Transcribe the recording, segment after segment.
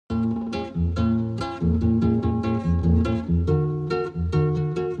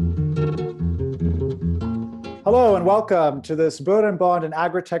Hello and welcome to this Bø & Bond and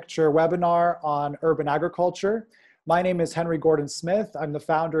Agritecture webinar on urban agriculture. My name is Henry Gordon Smith. I'm the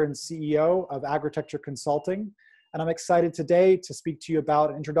founder and CEO of Agritecture Consulting, and I'm excited today to speak to you about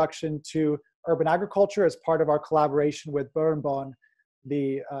an introduction to urban agriculture as part of our collaboration with Bø & Bond,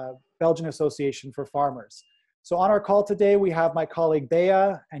 the Belgian Association for Farmers. So on our call today, we have my colleague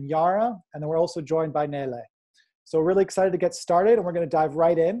Bea and Yara, and then we're also joined by Nele. So we're really excited to get started, and we're going to dive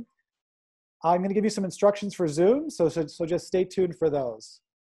right in. I'm going to give you some instructions for Zoom, so just stay tuned for those.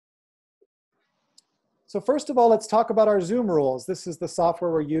 So first of all, let's talk about our Zoom rules. This is the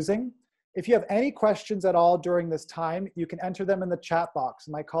software we're using. If you have any questions at all during this time, you can enter them in the chat box.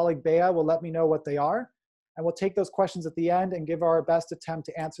 My colleague Bea will let me know what they are, and we'll take those questions at the end and give our best attempt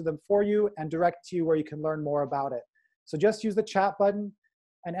to answer them for you and direct to you where you can learn more about it. So just use the chat button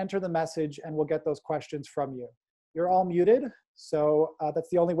and enter the message, and we'll get those questions from you. You're all muted, so that's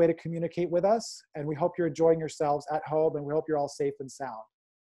the only way to communicate with us, and we hope you're enjoying yourselves at home, and we hope you're all safe and sound.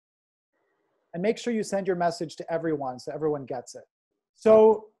 And make sure you send your message to everyone so everyone gets it.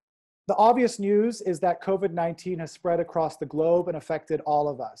 So the obvious news is that COVID-19 has spread across the globe and affected all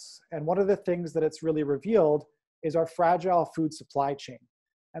of us. And one of the things that it's really revealed is our fragile food supply chain.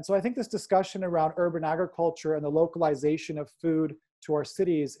 And so I think this discussion around urban agriculture and the localization of food to our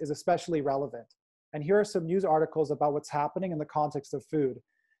cities is especially relevant. And here are some news articles about what's happening in the context of food.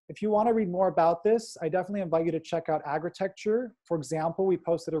 If you want to read more about this, I definitely invite you to check out Agritecture. For example, we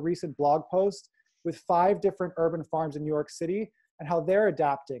posted a recent blog post with 5 different urban farms in New York City and how they're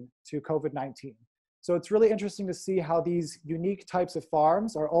adapting to COVID-19. So it's really interesting to see how these unique types of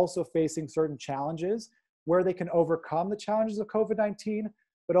farms are also facing certain challenges, where they can overcome the challenges of COVID-19,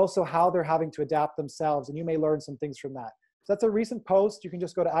 but also how they're having to adapt themselves. And you may learn some things from that. So that's a recent post. You can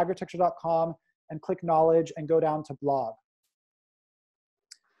just go to agritecture.com and click knowledge and go down to blog.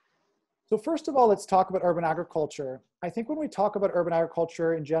 So first of all, let's talk about urban agriculture. I think when we talk about urban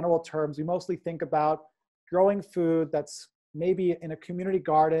agriculture in general terms, we mostly think about growing food that's maybe in a community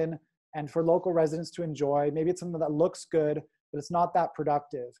garden and for local residents to enjoy. Maybe it's something that looks good, but it's not that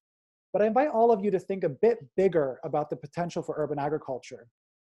productive. But I invite all of you to think a bit bigger about the potential for urban agriculture.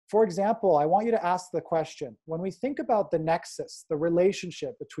 For example, I want you to ask the question, when we think about the nexus, the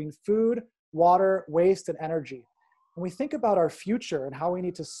relationship between food, water, waste, and energy, when we think about our future and how we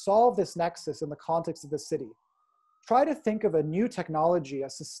need to solve this nexus in the context of the city, try to think of a new technology, a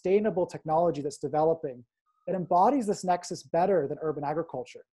sustainable technology that's developing that embodies this nexus better than urban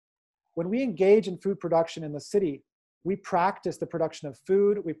agriculture. When we engage in food production in the city, we practice the production of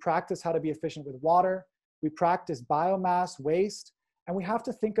food, we practice how to be efficient with water, we practice biomass, waste, and we have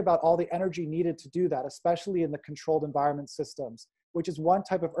to think about all the energy needed to do that, especially in the controlled environment systems, which is one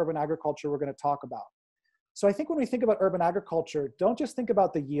type of urban agriculture we're going to talk about. So I think when we think about urban agriculture, don't just think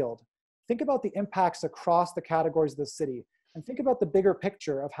about the yield. Think about the impacts across the categories of the city, and think about the bigger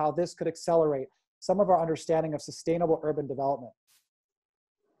picture of how this could accelerate some of our understanding of sustainable urban development.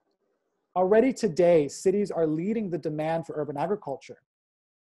 Already today, cities are leading the demand for urban agriculture.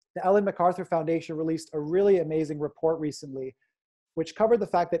 The Ellen MacArthur Foundation released a really amazing report recently, which covered the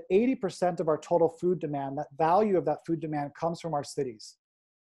fact that 80% of our total food demand, that value of that food demand, comes from our cities.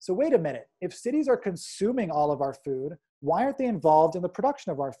 So wait a minute, if cities are consuming all of our food, why aren't they involved in the production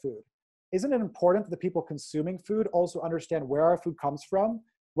of our food? Isn't it important that the people consuming food also understand where our food comes from,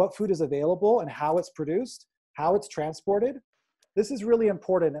 what food is available, and how it's produced, how it's transported? This is really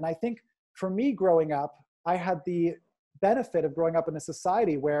important, and I think for me growing up, I had the benefit of growing up in a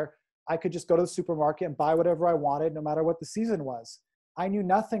society where I could just go to the supermarket and buy whatever I wanted, no matter what the season was. I knew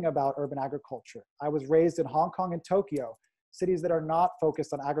nothing about urban agriculture. I was raised in Hong Kong and Tokyo, cities that are not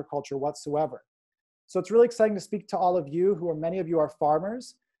focused on agriculture whatsoever. So it's really exciting to speak to all of you, many of you are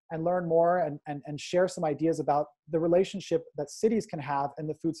farmers, and learn more and share some ideas about the relationship that cities can have in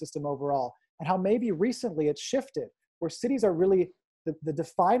the food system overall, and how maybe recently it's shifted, where cities are really the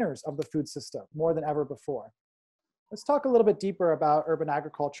definers of the food system more than ever before. Let's talk a little bit deeper about urban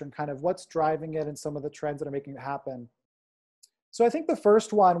agriculture and kind of what's driving it and some of the trends that are making it happen. So I think the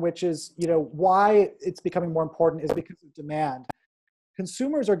first one, which is why it's becoming more important, is because of demand.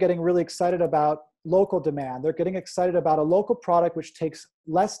 Consumers are getting really excited about local demand. They're getting excited about a local product which takes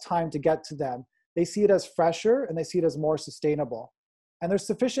less time to get to them. They see it as fresher and they see it as more sustainable. And there's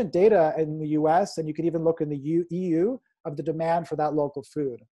sufficient data in the US, and you could even look in the EU, of the demand for that local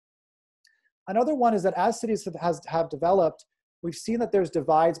food. Another one is that as cities have developed, we've seen that there's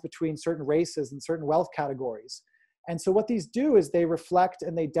divides between certain races and certain wealth categories. And so what these do is they reflect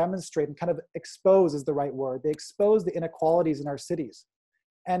and they demonstrate and kind of expose is the right word. They expose the inequalities in our cities.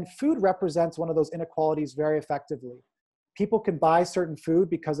 And food represents one of those inequalities very effectively. People can buy certain food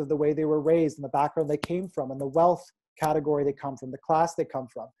because of the way they were raised and the background they came from and the wealth category they come from, the class they come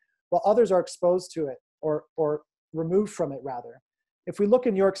from, while others are exposed to it or removed from it rather. If we look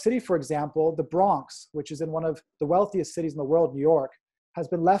in New York City, for example, the Bronx, which is in one of the wealthiest cities in the world, New York, has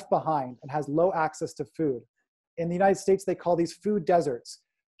been left behind and has low access to food. In the United States, they call these food deserts,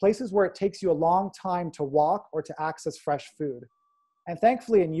 places where it takes you a long time to walk or to access fresh food. And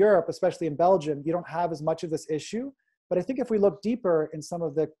thankfully in Europe, especially in Belgium, you don't have as much of this issue. But I think if we look deeper in some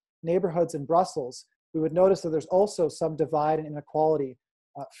of the neighborhoods in Brussels, we would notice that there's also some divide and inequality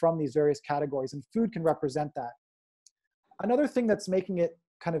from these various categories, and food can represent that. Another thing that's making it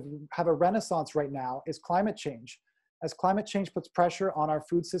kind of have a renaissance right now is climate change. As climate change puts pressure on our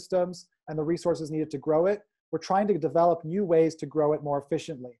food systems and the resources needed to grow it, we're trying to develop new ways to grow it more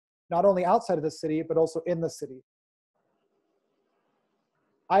efficiently, not only outside of the city, but also in the city.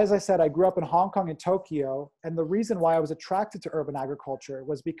 As I said, I grew up in Hong Kong and Tokyo, and the reason why I was attracted to urban agriculture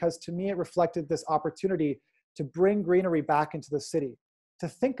was because to me it reflected this opportunity to bring greenery back into the city, to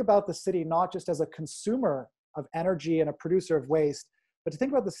think about the city not just as a consumer of energy and a producer of waste, but to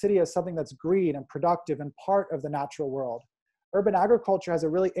think about the city as something that's green and productive and part of the natural world. Urban agriculture has a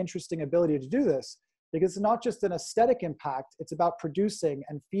really interesting ability to do this because it's not just an aesthetic impact, it's about producing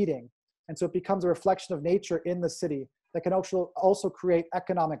and feeding. And so it becomes a reflection of nature in the city that can also create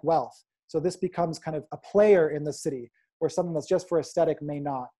economic wealth. So this becomes kind of a player in the city where something that's just for aesthetic may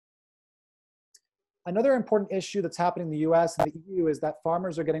not. Another important issue that's happening in the US and the EU is that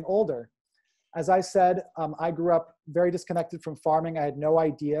farmers are getting older. As I said, I grew up very disconnected from farming. I had no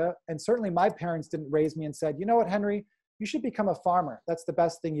idea. And certainly my parents didn't raise me and said, you know what, Henry, you should become a farmer. That's the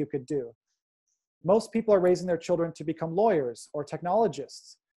best thing you could do. Most people are raising their children to become lawyers or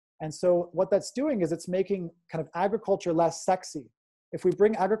technologists. And so what that's doing is it's making kind of agriculture less sexy. If we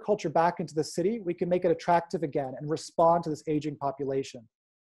bring agriculture back into the city, we can make it attractive again and respond to this aging population.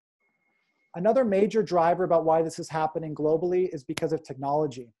 Another major driver about why this is happening globally is because of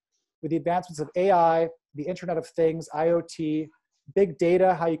technology. With the advancements of AI, the Internet of Things, IoT, big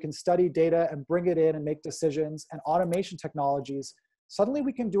data, how you can study data and bring it in and make decisions, and automation technologies, suddenly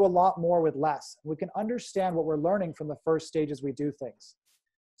we can do a lot more with less. We can understand what we're learning from the first stages we do things.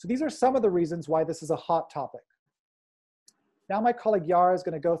 So these are some of the reasons why this is a hot topic. Now my colleague Yara is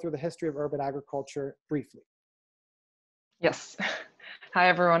going to go through the history of urban agriculture briefly. Yes. Hi,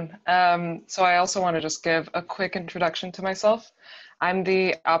 everyone. So I also want to just give a quick introduction to myself. I'm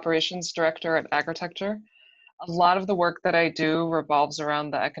the operations director at Agritecture. A lot of the work that I do revolves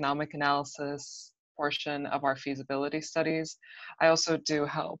around the economic analysis portion of our feasibility studies. I also do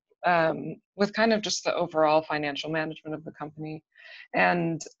help with kind of just the overall financial management of the company.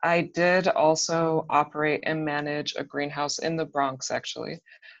 And I did also operate and manage a greenhouse in the Bronx, actually,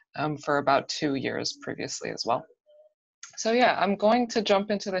 for about 2 years previously as well. So yeah, I'm going to jump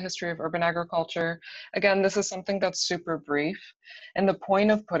into the history of urban agriculture. Again, this is something that's super brief. And the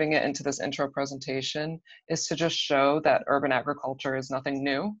point of putting it into this intro presentation is to just show that urban agriculture is nothing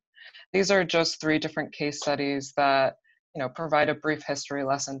new. These are just 3 different case studies that, provide a brief history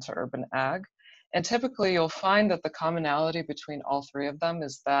lesson to urban ag. And typically you'll find that the commonality between all 3 of them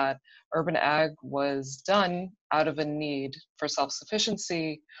is that urban ag was done out of a need for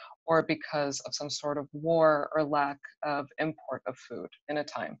self-sufficiency or because of some sort of war or lack of import of food in a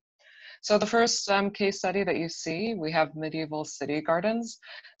time. So the first case study that you see, we have medieval city gardens.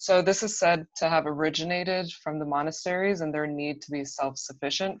 So this is said to have originated from the monasteries and their need to be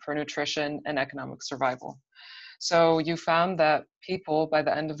self-sufficient for nutrition and economic survival. So you found that people, by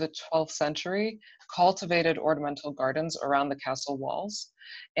the end of the 12th century, cultivated ornamental gardens around the castle walls.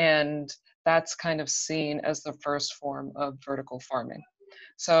 And that's kind of seen as the first form of vertical farming.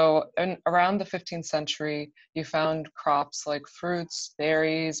 So around the 15th century, you found crops like fruits,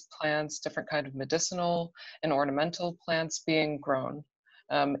 berries, plants, different kind of medicinal and ornamental plants being grown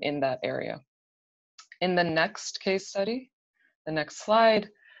in that area. In the next case study, the next slide,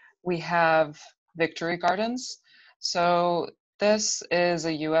 we have victory gardens. So this is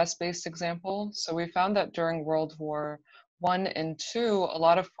a US-based example. So we found that during World War I and II, a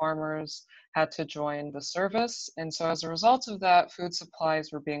lot of farmers had to join the service. And so as a result of that, food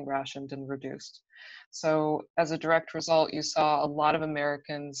supplies were being rationed and reduced. So as a direct result, you saw a lot of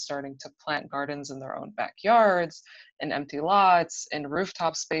Americans starting to plant gardens in their own backyards, in empty lots, in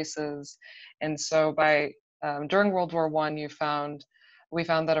rooftop spaces. And so during World War I, we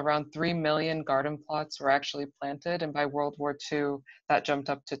found that around 3 million garden plots were actually planted. And by World War II, that jumped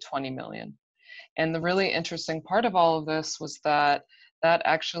up to 20 million. And the really interesting part of all of this was that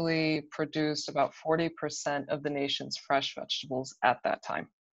actually produced about 40% of the nation's fresh vegetables at that time.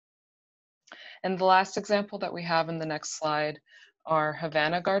 And the last example that we have in the next slide are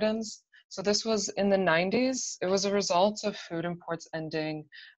Havana Gardens. So this was in the 90s. It was a result of food imports ending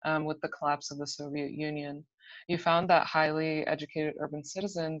with the collapse of the Soviet Union. You found that highly educated urban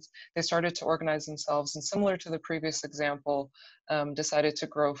citizens, they started to organize themselves and similar to the previous example, decided to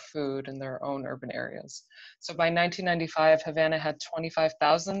grow food in their own urban areas. So by 1995, Havana had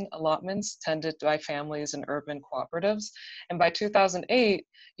 25,000 allotments tended by families and urban cooperatives. And by 2008,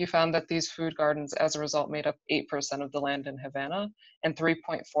 you found that these food gardens, as a result, made up 8% of the land in Havana and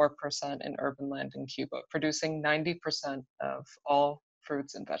 3.4% in urban land in Cuba, producing 90% of all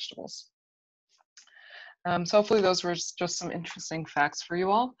fruits and vegetables. So hopefully those were just some interesting facts for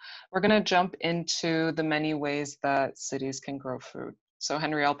you all. We're going to jump into the many ways that cities can grow food. So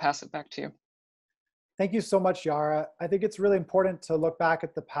Henry, I'll pass it back to you. Thank you so much, Yara. I think it's really important to look back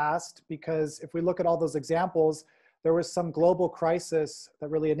at the past because if we look at all those examples, there was some global crisis that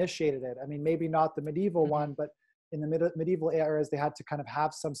really initiated it. I mean, maybe not the medieval one, but in the medieval eras, they had to kind of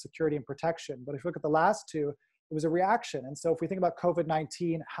have some security and protection. But if you look at the last two, it was a reaction. And so if we think about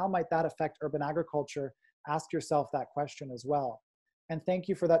COVID-19, how might that affect urban agriculture? Ask yourself that question as well. And thank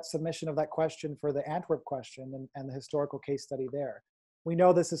you for that submission of that question for the Antwerp question and the historical case study there. We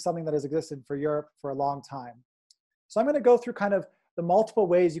know this is something that has existed for Europe for a long time. So I'm going to go through kind of the multiple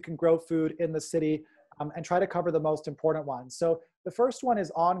ways you can grow food in the city and try to cover the most important ones. So the first one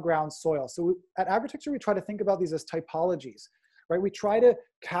is on-ground soil. So at Agritecture, we try to think about these as typologies, right? We try to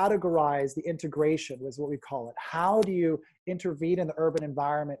categorize the integration, is what we call it. How do you intervene in the urban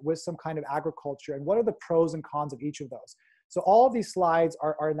environment with some kind of agriculture, and what are the pros and cons of each of those? So all of these slides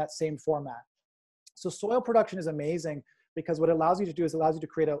are in that same format. So soil production is amazing because what it allows you to do is it allows you to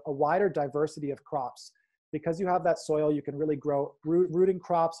create a wider diversity of crops. Because you have that soil, you can really grow rooting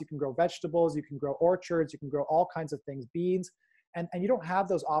crops, you can grow vegetables, you can grow orchards, you can grow all kinds of things, beans, and you don't have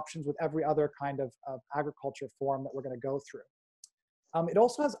those options with every other kind of agriculture form that we're going to go through. It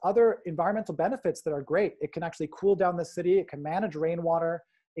also has other environmental benefits that are great. It can actually cool down the city, it can manage rainwater,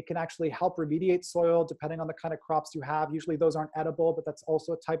 it can actually help remediate soil depending on the kind of crops you have. Usually those aren't edible, but that's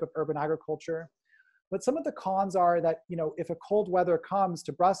also a type of urban agriculture. But some of the cons are that, you know, if a cold weather comes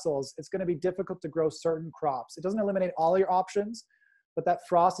to Brussels, it's going to be difficult to grow certain crops. It doesn't eliminate all your options, but that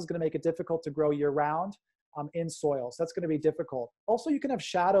frost is going to make it difficult to grow year round in soil. So that's going to be difficult. Also, you can have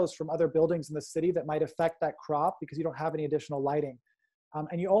shadows from other buildings in the city that might affect that crop because you don't have any additional lighting.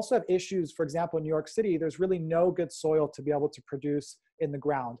 And you also have issues, for example, in New York City, there's really no good soil to be able to produce in the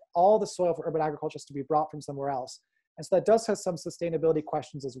ground. All the soil for urban agriculture has to be brought from somewhere else. And so that does have some sustainability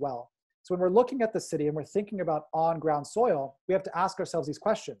questions as well. So when we're looking at the city and we're thinking about on-ground soil, we have to ask ourselves these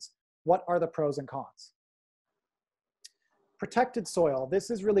questions. What are the pros and cons? Protected soil.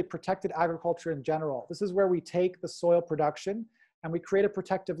 This is really protected agriculture in general. This is where we take the soil production and we create a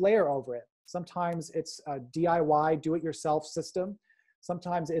protective layer over it. Sometimes it's a DIY, do-it-yourself system.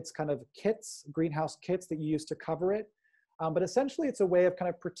 Sometimes it's kind of kits, greenhouse kits that you use to cover it. But essentially it's a way of kind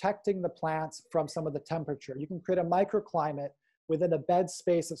of protecting the plants from some of the temperature. You can create a microclimate within a bed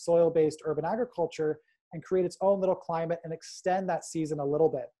space of soil-based urban agriculture and create its own little climate and extend that season a little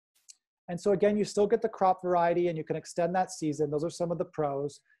bit. And so again, you still get the crop variety and you can extend that season. Those are some of the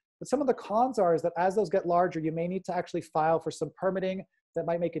pros. But some of the cons are is that as those get larger, you may need to actually file for some permitting that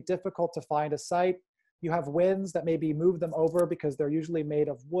might make it difficult to find a site. You have winds that maybe move them over because they're usually made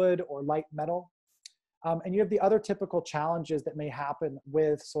of wood or light metal. And you have the other typical challenges that may happen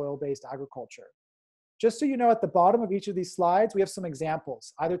with soil-based agriculture. Just so you know, at the bottom of each of these slides, we have some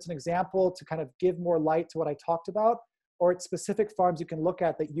examples. Either it's an example to kind of give more light to what I talked about, or it's specific farms you can look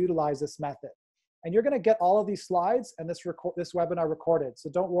at that utilize this method. And you're going to get all of these slides and this webinar recorded. So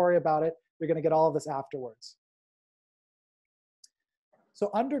don't worry about it. You're going to get all of this afterwards.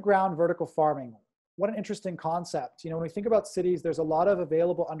 So underground vertical farming. What an interesting concept. You know, when we think about cities, there's a lot of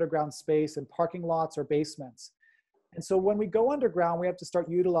available underground space in parking lots or basements. And so when we go underground, we have to start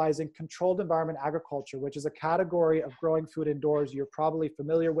utilizing controlled environment agriculture, which is a category of growing food indoors you're probably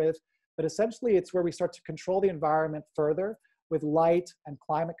familiar with. But essentially, it's where we start to control the environment further with light and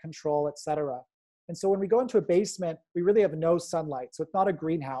climate control, et cetera. And so when we go into a basement, we really have no sunlight. So it's not a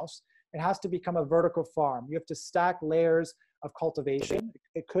greenhouse. It has to become a vertical farm. You have to stack layers of cultivation.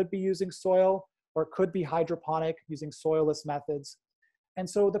 It could be using soil, or it could be hydroponic using soilless methods. And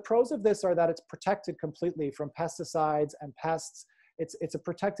so the pros of this are that it's protected completely from pesticides and pests. It's a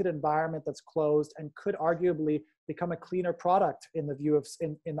protected environment that's closed and could arguably become a cleaner product in the view of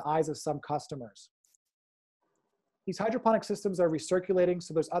in the eyes of some customers. These hydroponic systems are recirculating,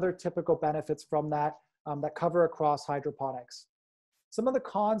 so there's other typical benefits from that that cover across hydroponics. Some of the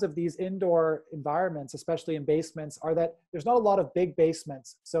cons of these indoor environments, especially in basements, are that there's not a lot of big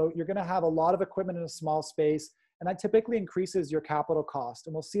basements. So you're gonna have a lot of equipment in a small space, and that typically increases your capital cost.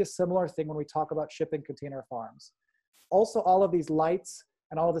 And we'll see a similar thing when we talk about shipping container farms. Also, all of these lights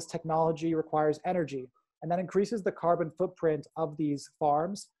and all of this technology requires energy, and that increases the carbon footprint of these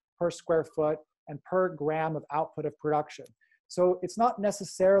farms per square foot and per gram of output of production. So it's not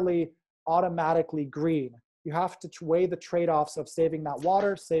necessarily automatically green. You have to weigh the trade-offs of saving that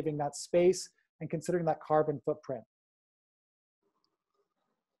water, saving that space, and considering that carbon footprint.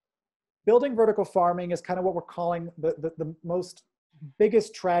 Building vertical farming is kind of what we're calling the most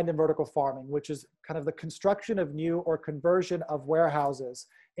biggest trend in vertical farming, which is kind of the construction of new or conversion of warehouses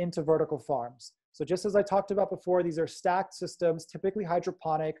into vertical farms. So just as I talked about before, these are stacked systems, typically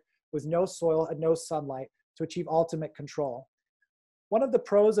hydroponic, with no soil and no sunlight to achieve ultimate control. One of the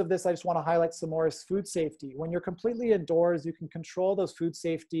pros of this I just want to highlight some more is food safety. When you're completely indoors, you can control those food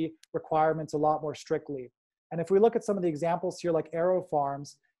safety requirements a lot more strictly. And if we look at some of the examples here, like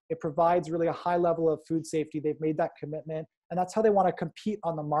AeroFarms, it provides really a high level of food safety. They've made that commitment, and that's how they want to compete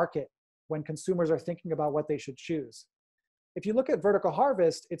on the market when consumers are thinking about what they should choose. If you look at vertical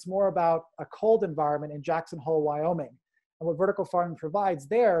harvest, it's more about a cold environment in Jackson Hole, Wyoming. And what vertical farming provides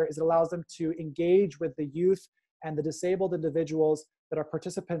there is it allows them to engage with the youth and the disabled individuals that are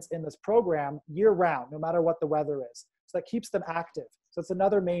participants in this program year round, no matter what the weather is. So that keeps them active. So it's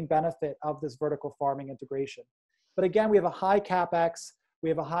another main benefit of this vertical farming integration. But again, we have a high CapEx, we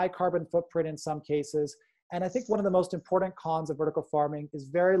have a high carbon footprint in some cases. And I think one of the most important cons of vertical farming is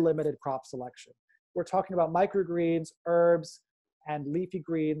very limited crop selection. We're talking about microgreens, herbs, and leafy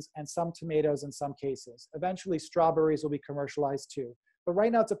greens, and some tomatoes in some cases. Eventually, strawberries will be commercialized too. But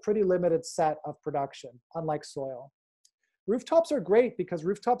right now, it's a pretty limited set of production, unlike soil. Rooftops are great because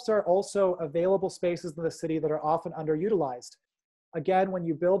rooftops are also available spaces in the city that are often underutilized. Again, when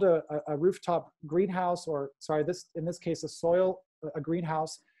you build a rooftop greenhouse, or sorry, in this case, a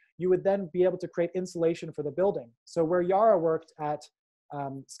greenhouse, you would then be able to create insulation for the building. So where Yara worked at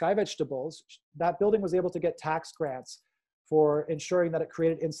Sky Vegetables, that building was able to get tax grants for ensuring that it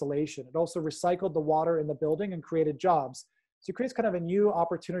created insulation. It also recycled the water in the building and created jobs. So it creates kind of a new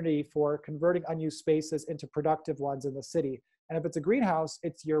opportunity for converting unused spaces into productive ones in the city. And if it's a greenhouse,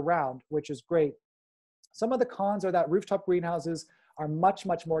 it's year round, which is great. Some of the cons are that rooftop greenhouses are much,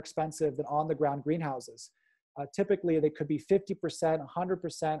 much more expensive than on the ground greenhouses. Typically, they could be 50%,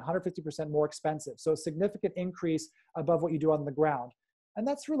 100%, 150% more expensive. So a significant increase above what you do on the ground. And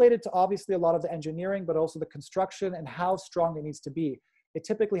that's related to obviously a lot of the engineering, but also the construction and how strong it needs to be. It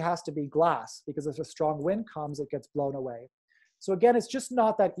typically has to be glass because if a strong wind comes, it gets blown away. So again, it's just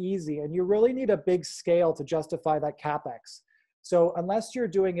not that easy, and you really need a big scale to justify that CapEx. So unless you're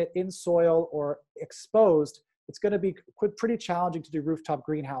doing it in soil or exposed, it's going to be pretty challenging to do rooftop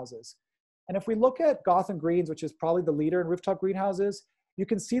greenhouses. And if we look at Gotham Greens, which is probably the leader in rooftop greenhouses, you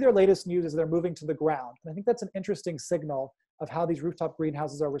can see their latest news as they're moving to the ground. And I think that's an interesting signal of how these rooftop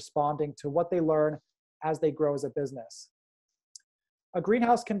greenhouses are responding to what they learn as they grow as a business. A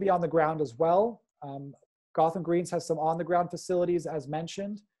greenhouse can be on the ground as well. Gotham Greens has some on-the-ground facilities, as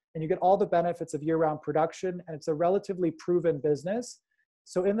mentioned, and you get all the benefits of year-round production, and it's a relatively proven business.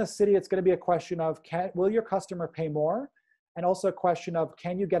 So in the city, it's going to be a question of, will your customer pay more? And also a question of,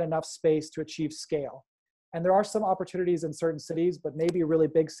 can you get enough space to achieve scale? And there are some opportunities in certain cities, but maybe really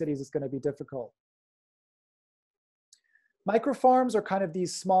big cities is going to be difficult. Microfarms are kind of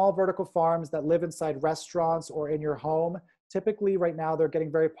these small vertical farms that live inside restaurants or in your home. Typically, right now, they're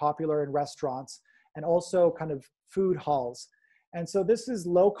getting very popular in restaurants and also kind of food halls. And so this is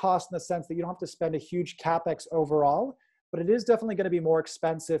low cost in the sense that you don't have to spend a huge CapEx overall, but it is definitely going to be more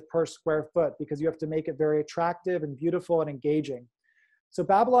expensive per square foot because you have to make it very attractive and beautiful and engaging. So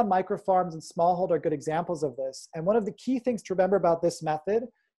Babylon Microfarms and Smallhold are good examples of this. And one of the key things to remember about this method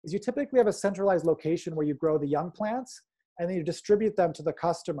is you typically have a centralized location where you grow the young plants, and then you distribute them to the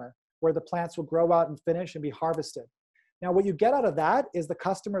customer, where the plants will grow out and finish and be harvested. Now, what you get out of that is the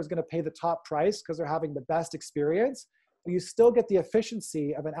customer is going to pay the top price because they're having the best experience, but you still get the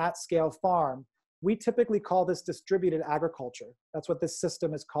efficiency of an at-scale farm. We typically call this distributed agriculture. That's what this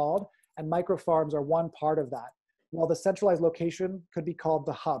system is called, and microfarms are one part of that, while the centralized location could be called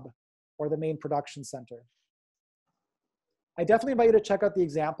the hub or the main production center. I definitely invite you to check out the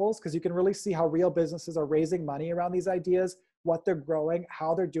examples because you can really see how real businesses are raising money around these ideas, what they're growing,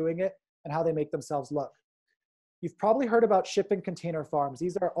 how they're doing it, and how they make themselves look. You've probably heard about shipping container farms.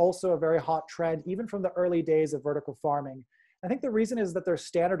 These are also a very hot trend, even from the early days of vertical farming. I think the reason is that they're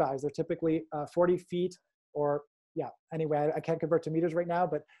standardized. They're typically 40 feet or, yeah, anyway, I can't convert to meters right now,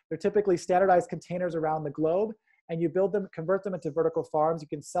 but they're typically standardized containers around the globe. and you build them, convert them into vertical farms, you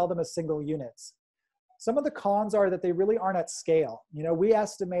can sell them as single units. Some of the cons are that they really aren't at scale. You know, we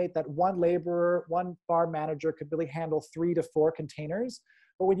estimate that one laborer, one farm manager could really handle 3 to 4 containers.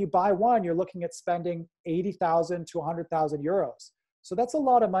 But when you buy one, you're looking at spending 80,000 to 100,000 euros. So that's a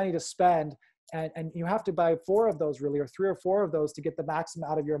lot of money to spend. And you have to buy 4 of those really, or 3 or 4 of those to get the maximum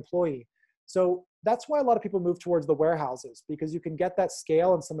out of your employee. So that's why a lot of people move towards the warehouses, because you can get that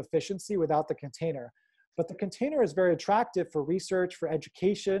scale and some efficiency without the container. But the container is very attractive for research, for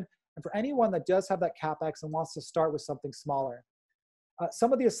education, and for anyone that does have that CapEx and wants to start with something smaller.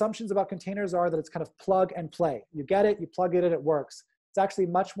 Some of the assumptions about containers are that it's kind of plug and play. You get it, you plug it in, it works. It's actually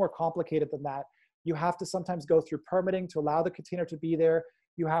much more complicated than that. You have to sometimes go through permitting to allow the container to be there.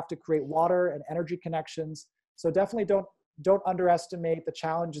 You have to create water and energy connections. So definitely don't underestimate the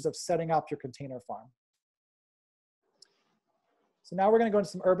challenges of setting up your container farm. So now we're going to go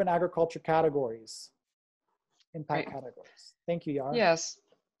into some urban agriculture categories, impact categories. Thank you, Yara. Yes.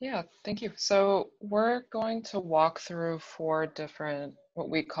 Yeah, thank you. So we're going to walk through 4 different, what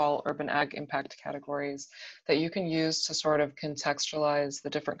we call urban ag impact categories that you can use to sort of contextualize the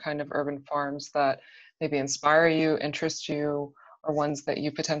different kind of urban farms that maybe inspire you, interest you, or ones that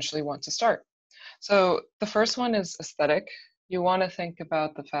you potentially want to start. So the first one is aesthetic. You want to think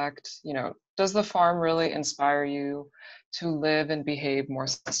about the fact, you know, does the farm really inspire you to live and behave more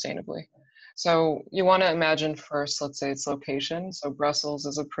sustainably? So you want to imagine first, let's say its location. So Brussels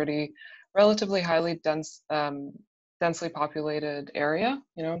is a pretty relatively highly densely populated area,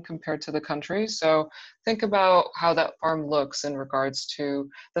 you know, compared to the country. So think about how that farm looks in regards to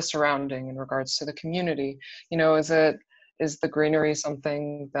the surrounding, in regards to the community. You know, is the greenery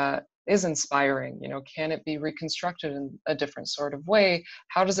something that is inspiring? You know, can it be reconstructed in a different sort of way?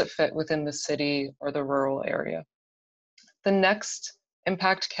 How does it fit within the city or the rural area? The next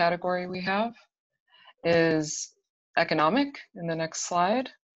impact category we have is economic in the next slide.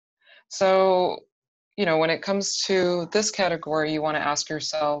 So, you know, when it comes to this category, you want to ask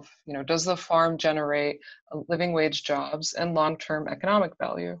yourself, you know, does the farm generate living wage jobs and long-term economic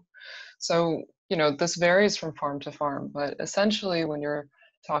value? So, you know, this varies from farm to farm, but essentially when you're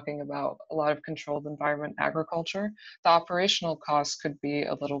talking about a lot of controlled environment agriculture, the operational costs could be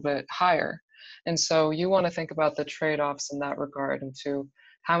a little bit higher. And so you want to think about the trade-offs in that regard into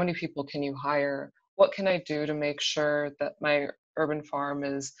how many people can you hire? What can I do to make sure that my urban farm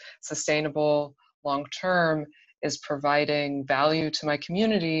is sustainable, long-term, is providing value to my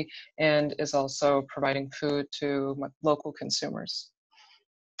community, and is also providing food to my local consumers?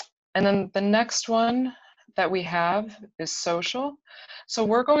 And then the next one that we have is social. So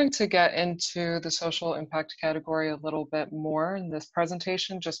we're going to get into the social impact category a little bit more in this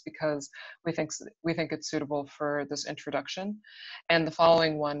presentation, just because we think it's suitable for this introduction. And the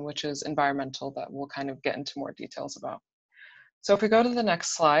following one, which is environmental, that we'll kind of get into more details about. So if we go to the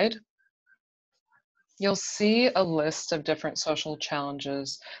next slide, you'll see a list of different social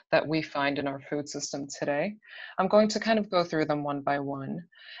challenges that we find in our food system today. I'm going to kind of go through them one by one.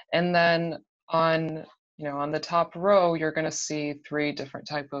 And then on the top row, you're going to see 3 different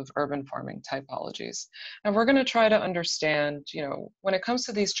type of urban farming typologies. And we're going to try to understand, you know, when it comes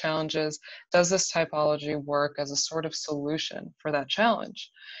to these challenges, does this typology work as a sort of solution for that challenge?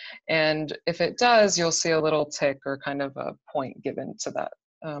 And if it does, you'll see a little tick or kind of a point given to that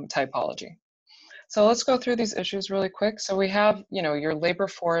typology. So let's go through these issues really quick. So we have, you know, your labor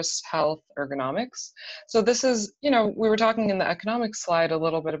force, health, ergonomics. So this is, you know, we were talking in the economic slide a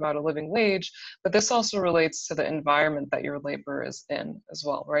little bit about a living wage, but this also relates to the environment that your labor is in as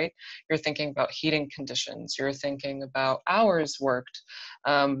well, right? You're thinking about heating conditions. You're thinking about hours worked.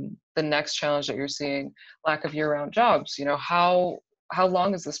 The next challenge that you're seeing, lack of year-round jobs. You know, how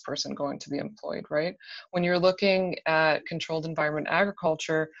long is this person going to be employed, right? When you're looking at controlled environment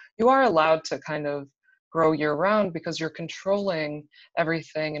agriculture, you are allowed to kind of grow year round because you're controlling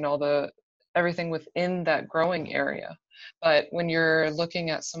everything and everything within that growing area. But when you're looking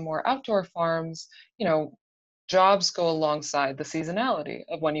at some more outdoor farms, you know, jobs go alongside the seasonality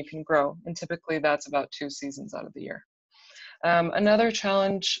of when you can grow. And typically that's about 2 seasons out of the year. Another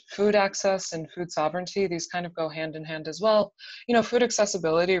challenge, food access and food sovereignty, these kind of go hand in hand as well. You know, food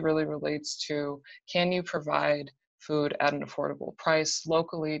accessibility really relates to, can you provide food at an affordable price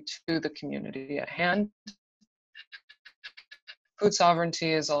locally to the community at hand? Food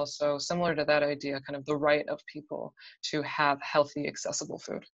sovereignty is also similar to that idea, kind of the right of people to have healthy, accessible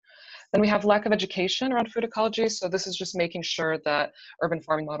food. Then we have lack of education around food ecology. So this is just making sure that urban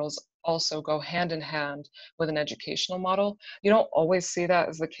farming models also go hand in hand with an educational model. You don't always see that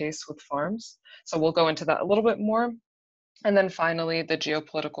as the case with farms. So we'll go into that a little bit more. And then finally, the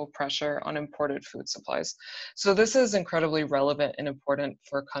geopolitical pressure on imported food supplies. So this is incredibly relevant and important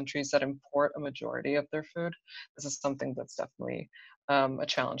for countries that import a majority of their food. This is something that's definitely a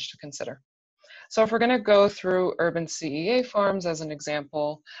challenge to consider. So if we're going to go through urban CEA farms as an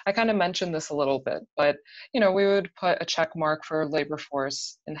example, I kind of mentioned this a little bit, but we would put a check mark for labor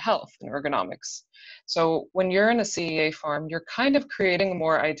force and health and ergonomics. So when you're in a CEA farm, you're kind of creating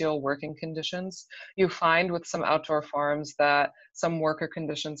more ideal working conditions. You find with some outdoor farms that some worker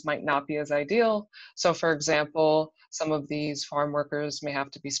conditions might not be as ideal. So for example, some of these farm workers may have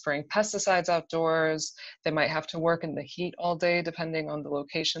to be spraying pesticides outdoors. They might have to work in the heat all day, depending on the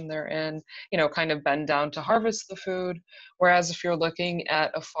location they're in, kind of bend down to harvest the food. Whereas if you're looking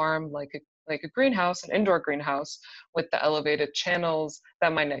at a farm like a greenhouse, an indoor greenhouse with the elevated channels,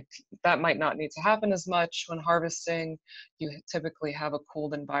 that might not need to happen as much when harvesting. You typically have a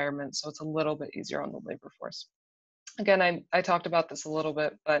cooled environment, so it's a little bit easier on the labor force. Again, I talked about this a little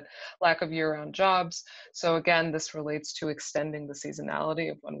bit, but lack of year-round jobs. So again, this relates to extending the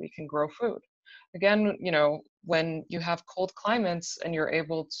seasonality of when we can grow food. Again, when you have cold climates and you're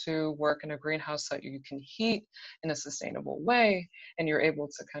able to work in a greenhouse that you can heat in a sustainable way, and you're able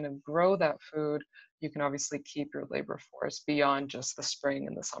to kind of grow that food, you can obviously keep your labor force beyond just the spring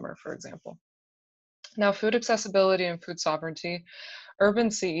and the summer, for example. Now, food accessibility and food sovereignty. Urban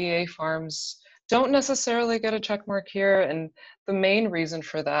CEA farms don't necessarily get a check mark here, and the main reason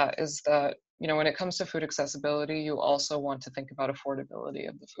for that is that when it comes to food accessibility, you also want to think about affordability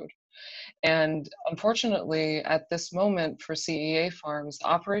of the food. And unfortunately, at this moment for CEA farms,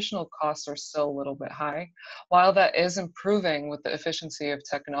 operational costs are still a little bit high. While that is improving with the efficiency of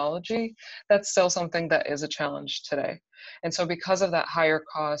technology, that's still something that is a challenge today. And so because of that higher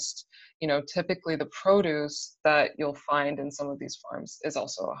cost, typically the produce that you'll find in some of these farms is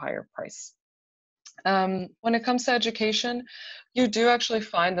also a higher price. When it comes to education, you do actually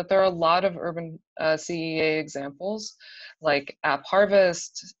find that there are a lot of urban CEA examples, like App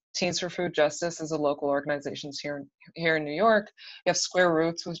Harvest. Teens for Food Justice is a local organization here in New York. You have Square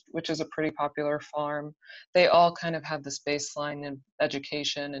Roots, which is a pretty popular farm. They all kind of have this baseline in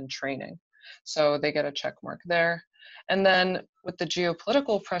education and training. So they get a check mark there. And then with the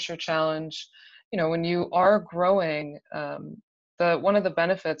geopolitical pressure challenge, when you are growing, one of the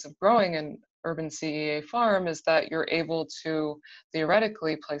benefits of growing in urban CEA farm is that you're able to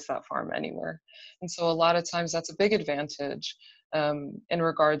theoretically place that farm anywhere. And so a lot of times that's a big advantage in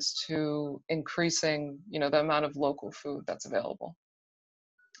regards to increasing, the amount of local food that's available.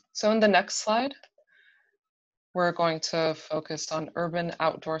 So in the next slide, we're going to focus on urban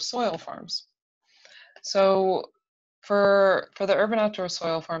outdoor soil farms. So for the urban outdoor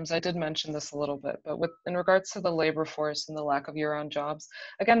soil farms, I did mention this a little bit, but in regards to the labor force and the lack of year-round jobs,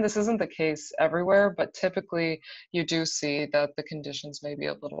 again, this isn't the case everywhere, but typically you do see that the conditions may be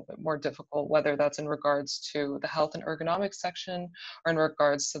a little bit more difficult, whether that's in regards to the health and ergonomics section or in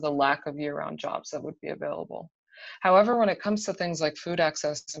regards to the lack of year-round jobs that would be available. However, when it comes to things like food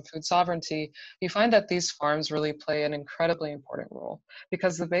access and food sovereignty, you find that these farms really play an incredibly important role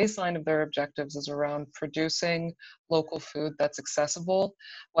because the baseline of their objectives is around producing local food that's accessible,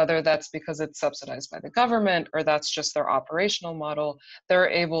 whether that's because it's subsidized by the government or that's just their operational model. They're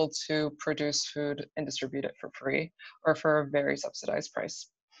able to produce food and distribute it for free or for a very subsidized price.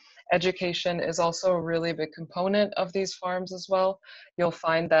 Education is also a really big component of these farms as well. You'll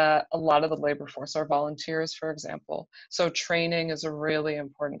find that a lot of the labor force are volunteers, for example. So training is a really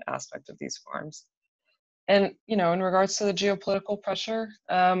important aspect of these farms. And, in regards to the geopolitical pressure,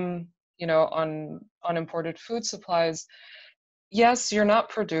 on imported food supplies, yes, you're not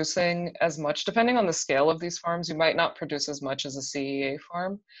producing as much. Depending on the scale of these farms, you might not produce as much as a CEA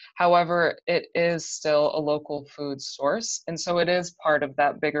farm. However, it is still a local food source. And so it is part of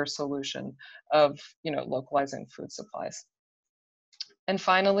that bigger solution of, localizing food supplies. And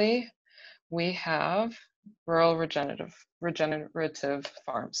finally, we have rural regenerative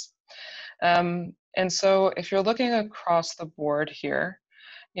farms. And so if you're looking across the board here,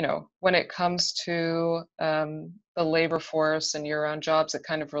 when it comes to the labor force and year-round jobs, it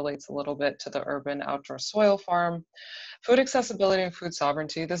kind of relates a little bit to the urban outdoor soil farm. Food accessibility and food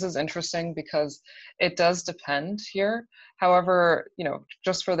sovereignty, this is interesting because it does depend here. However,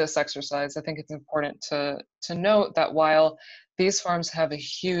 just for this exercise, I think it's important to note that while these farms have a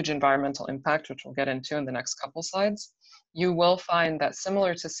huge environmental impact, which we'll get into in the next couple slides, you will find that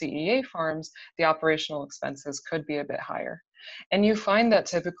similar to CEA farms, the operational expenses could be a bit higher. And you find that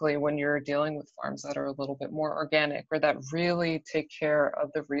typically when you're dealing with farms that are a little bit more organic or that really take care of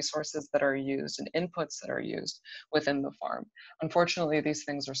the resources that are used and inputs that are used within the farm, unfortunately, these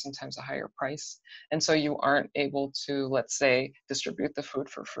things are sometimes a higher price. And so you aren't able to, let's say, distribute the food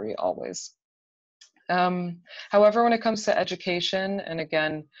for free always. However, when it comes to education, and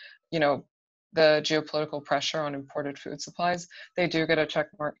again, you know, the geopolitical pressure on imported food supplies, they do get a check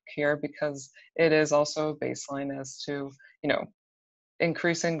mark here because it is also a baseline as to, you know,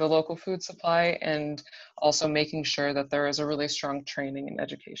 increasing the local food supply and also making sure that there is a really strong training and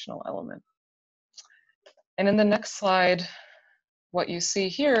educational element. And in the next slide, what you see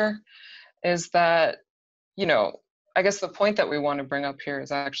here is that, you know, I guess the point that we want to bring up here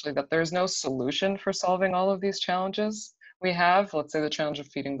is actually that there's no solution for solving all of these challenges we have, let's say the challenge of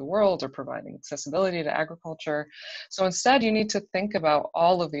feeding the world or providing accessibility to agriculture. So instead, you need to think about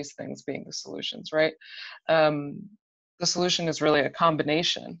all of these things being the solutions, right? The solution is really a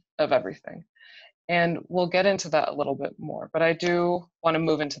combination of everything. And we'll get into that a little bit more, but I do want to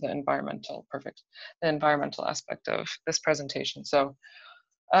move into the environmental aspect of this presentation. So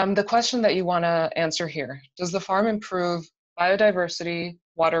the question that you want to answer here, does the farm improve biodiversity,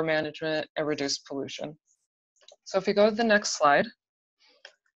 water management, and reduce pollution? So if we go to the next slide,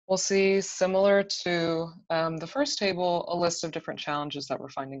 we'll see, similar to the first table, a list of different challenges that we're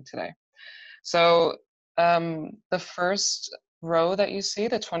finding today. So the first row that you see,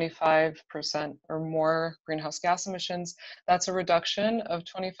 the 25% or more greenhouse gas emissions, that's a reduction of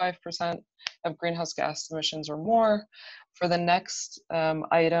 25% of greenhouse gas emissions or more. For the next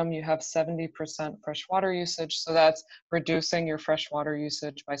item, you have 70% fresh water usage. So that's reducing your fresh water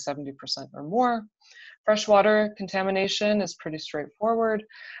usage by 70% or more. Freshwater contamination is pretty straightforward.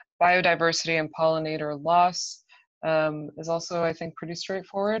 Biodiversity and pollinator loss is also, I think, pretty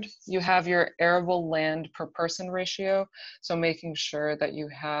straightforward. You have your arable land per person ratio, so making sure that you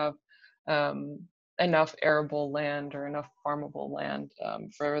have enough arable land or enough farmable land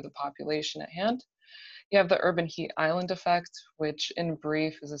for the population at hand. You have the urban heat island effect, which in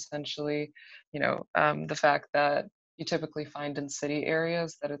brief is essentially, you know, the fact that you typically find in city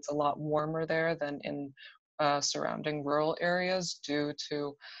areas that it's a lot warmer there than in surrounding rural areas due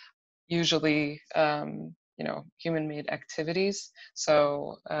to usually you know, human-made activities.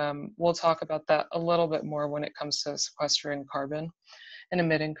 So we'll talk about that a little bit more when it comes to sequestering carbon and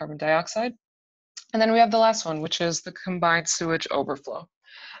emitting carbon dioxide. And then we have the last one, which is the combined sewage overflow.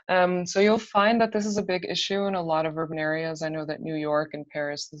 So you'll find that this is a big issue in a lot of urban areas. I know that New York and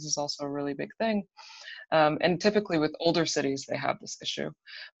Paris, this is also a really big thing. And typically with older cities, they have this issue.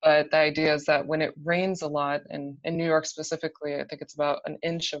 But the idea is that when it rains a lot, and in New York specifically, I think it's about an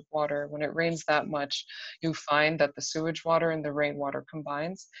inch of water. When it rains that much, you find that the sewage water and the rainwater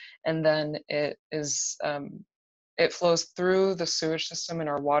combines, and then it flows through the sewage system in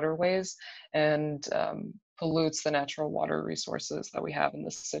our waterways and pollutes the natural water resources that we have in the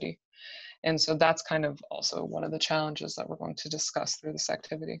city. And so that's kind of also one of the challenges that we're going to discuss through this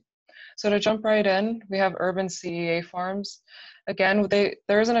activity. So to jump right in, we have urban CEA farms. Again,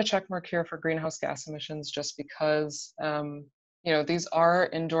 there isn't a check mark here for greenhouse gas emissions just because you know, these are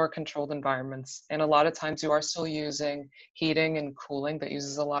indoor controlled environments, and a lot of times you are still using heating and cooling that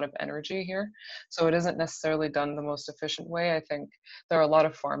uses a lot of energy here. So it isn't necessarily done the most efficient way. I think there are a lot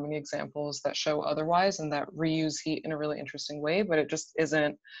of farming examples that show otherwise and that reuse heat in a really interesting way, but it just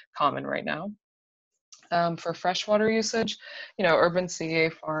isn't common right now. For freshwater usage, you know, urban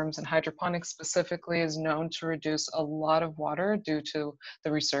CEA farms and hydroponics specifically is known to reduce a lot of water due to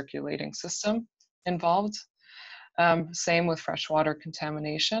the recirculating system involved. Same with freshwater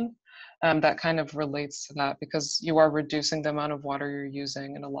contamination. That kind of relates to that because you are reducing the amount of water you're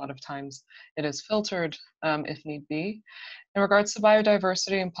using, and a lot of times it is filtered if need be. In regards to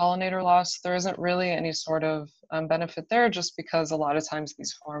biodiversity and pollinator loss, there isn't really any sort of benefit there just because a lot of times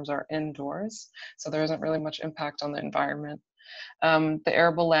these farms are indoors, so there isn't really much impact on the environment. The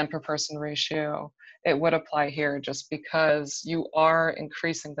arable land per person ratio, it would apply here just because you are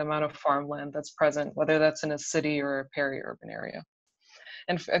increasing the amount of farmland that's present, whether that's in a city or a peri-urban area.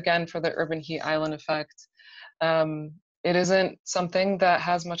 And again, for the urban heat island effect, it isn't something that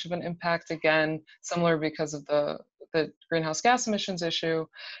has much of an impact, again, similar because of the greenhouse gas emissions issue.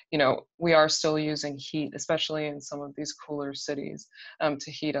 You know, we are still using heat, especially in some of these cooler cities,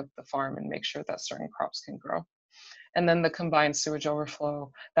 to heat up the farm and make sure that certain crops can grow. And then the combined sewage overflow,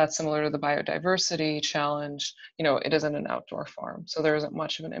 that's similar to the biodiversity challenge. You know, it isn't an outdoor farm, so there isn't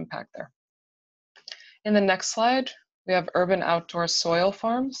much of an impact there. In the next slide, we have urban outdoor soil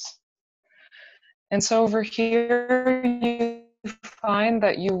farms. And so over here, you find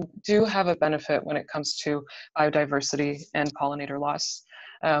that you do have a benefit when it comes to biodiversity and pollinator loss.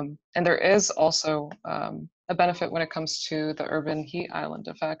 And there is also a benefit when it comes to the urban heat island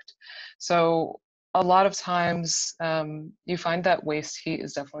effect. So a lot of times you find that waste heat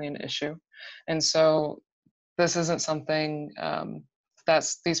is definitely an issue. And so this isn't something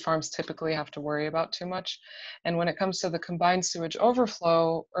these farms typically have to worry about too much. And when it comes to the combined sewage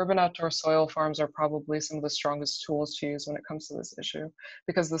overflow, urban outdoor soil farms are probably some of the strongest tools to use when it comes to this issue,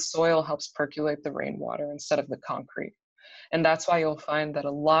 because the soil helps percolate the rainwater instead of the concrete. And that's why you'll find that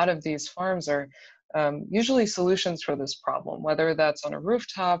a lot of these farms are usually solutions for this problem, whether that's on a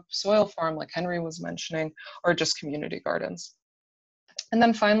rooftop soil farm like Henry was mentioning, or just community gardens. And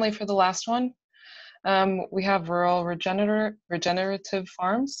then finally, for the last one, we have rural regenerative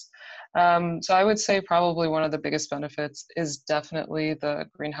farms. So I would say probably one of the biggest benefits is definitely the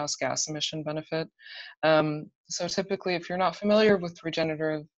greenhouse gas emission benefit. So typically, if you're not familiar with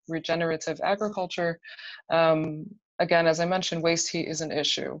regenerative agriculture, again, as I mentioned, waste heat is an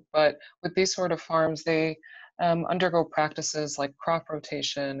issue, but with these sort of farms, they undergo practices like crop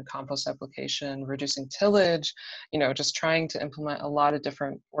rotation, compost application, reducing tillage, just trying to implement a lot of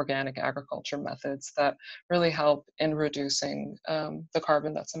different organic agriculture methods that really help in reducing the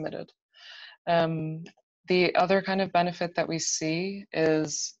carbon that's emitted. The other kind of benefit that we see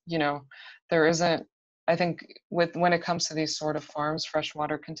is, there isn't, I think when it comes to these sort of farms,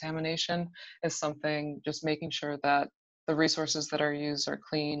 freshwater contamination is something, just making sure that the resources that are used are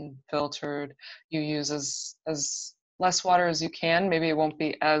clean, filtered. You use as less water as you can. Maybe it won't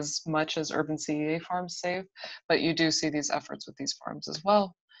be as much as urban CEA farms save, but you do see these efforts with these farms as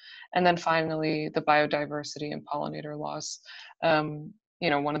well. And then finally, the biodiversity and pollinator loss.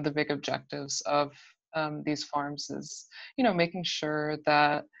 One of the big objectives of these farms is, making sure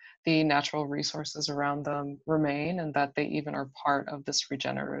that the natural resources around them remain and that they even are part of this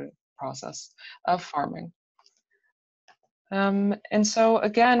regenerative process of farming. And so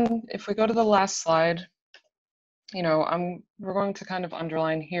again, if we go to the last slide, we're going to kind of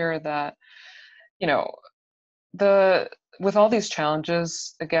underline here that, with all these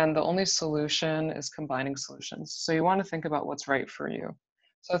challenges, again, the only solution is combining solutions. So you want to think about what's right for you.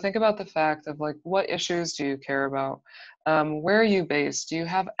 So think about the fact of what issues do you care about? Where are you based? Do you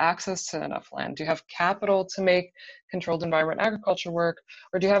have access to enough land? Do you have capital to make controlled environment agriculture work?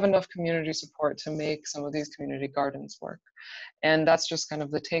 Or do you have enough community support to make some of these community gardens work? And that's just kind of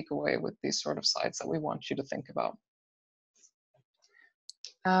the takeaway with these sort of slides that we want you to think about.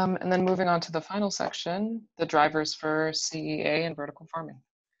 And then moving on to the final section, the drivers for CEA and vertical farming.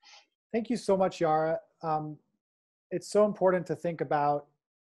 Thank you so much, Yara. It's so important to think about,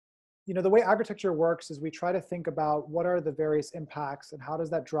 the way agriculture works is we try to think about what are the various impacts and how does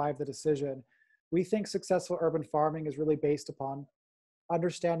that drive the decision. We think successful urban farming is really based upon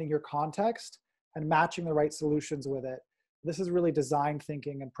understanding your context and matching the right solutions with it. This is really design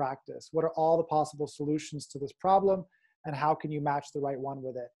thinking and practice. What are all the possible solutions to this problem, and how can you match the right one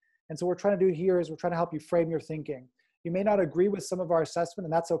with it? And so what we're trying to do here is we're trying to help you frame your thinking. You may not agree with some of our assessment,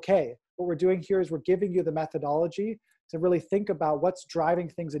 and that's okay. What we're doing here is we're giving you the methodology to really think about what's driving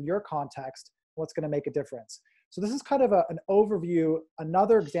things in your context, what's going to make a difference. So this is kind of an overview,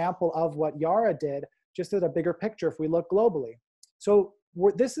 another example of what Yara did, just at a bigger picture if we look globally. So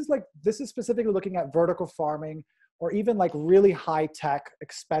this is specifically looking at vertical farming, or even really high tech,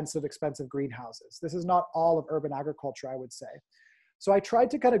 expensive greenhouses. This is not all of urban agriculture, I would say. So I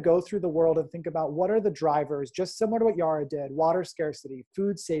tried to kind of go through the world and think about what are the drivers, just similar to what Yara did: water scarcity,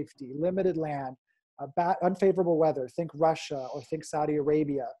 food safety, limited land, unfavorable weather, think Russia or think Saudi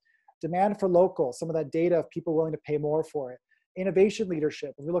Arabia, demand for local, some of that data of people willing to pay more for it, innovation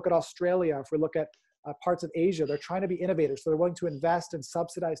leadership. If we look at Australia, if we look at parts of Asia, they're trying to be innovators. So they're willing to invest in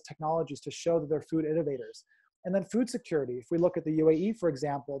subsidized technologies to show that they're food innovators. And then food security. If we look at the UAE, for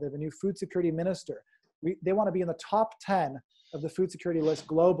example, they have a new food security minister. They want to be in the top 10 of the food security list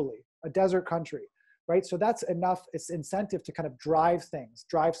globally, a desert country, right? So that's enough, it's incentive to kind of drive things,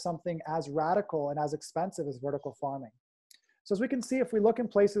 drive something as radical and as expensive as vertical farming. So as we can see, if we look in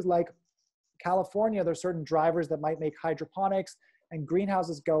places like California, there's certain drivers that might make hydroponics and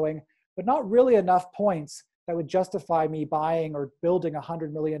greenhouses going, but not really enough points that would justify me buying or building a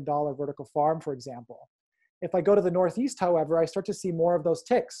 $100 million vertical farm, for example. If I go to the Northeast, however, I start to see more of those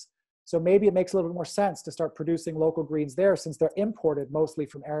ticks. So maybe it makes a little bit more sense to start producing local greens there, since they're imported mostly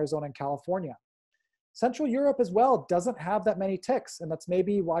from Arizona and California. Central Europe as well doesn't have that many ticks, and that's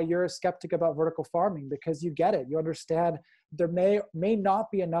maybe why you're a skeptic about vertical farming, because you get it. You understand there may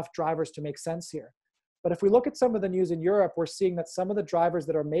not be enough drivers to make sense here. But if we look at some of the news in Europe, we're seeing that some of the drivers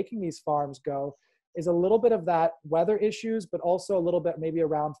that are making these farms go is a little bit of that weather issues, but also a little bit maybe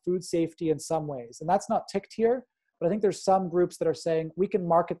around food safety in some ways. And that's not ticked here, but I think there's some groups that are saying we can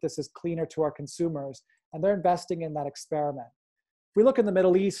market this as cleaner to our consumers, and they're investing in that experiment. If we look in the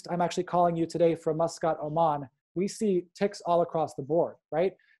Middle East, I'm actually calling you today from Muscat, Oman, we see ticks all across the board,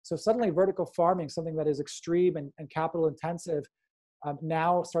 right? So suddenly vertical farming, something that is extreme and capital intensive,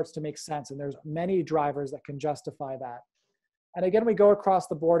 now starts to make sense. And there's many drivers that can justify that. And again, we go across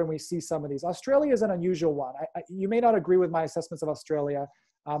the board and we see some of these. Australia is an unusual one. You may not agree with my assessments of Australia,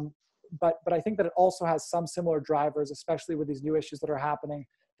 but I think that it also has some similar drivers, especially with these new issues that are happening,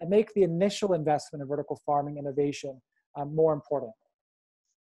 that make the initial investment in vertical farming innovation more important.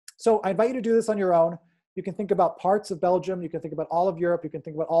 So I invite you to do this on your own. You can think about parts of Belgium. You can think about all of Europe. You can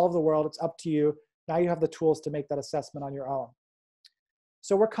think about all of the world. It's up to you. Now you have the tools to make that assessment on your own.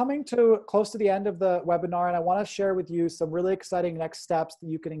 So we're coming close to the end of the webinar, and I want to share with you some really exciting next steps that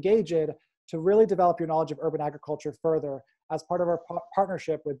you can engage in to really develop your knowledge of urban agriculture further as part of our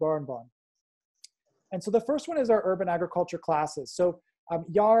partnership with Boerenbon. And so the first one is our urban agriculture classes. So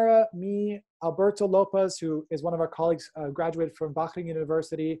Yara, me, Alberto Lopez, who is one of our colleagues, graduated from Wageningen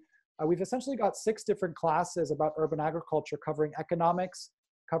University. We've essentially got 6 different classes about urban agriculture covering economics,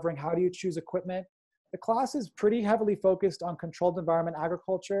 covering how do you choose equipment. The class is pretty heavily focused on controlled environment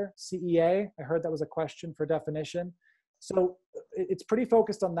agriculture, CEA. I heard that was a question for definition. So it's pretty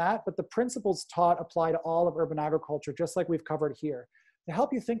focused on that, but the principles taught apply to all of urban agriculture, just like we've covered here, to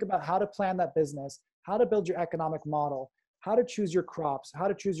help you think about how to plan that business, how to build your economic model, how to choose your crops, how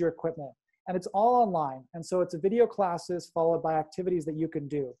to choose your equipment. And it's all online. And so it's video classes followed by activities that you can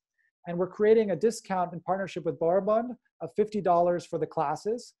do. And we're creating a discount in partnership with Boerenbon of $50 for the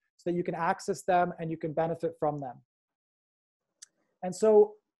classes so that you can access them and you can benefit from them. And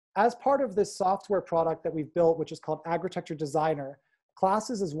so as part of this software product that we've built, which is called Agritecture Designer,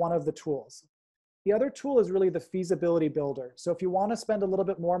 Classes is one of the tools. The other tool is really the feasibility builder. So if you want to spend a little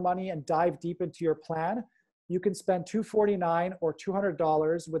bit more money and dive deep into your plan, you can spend $249 or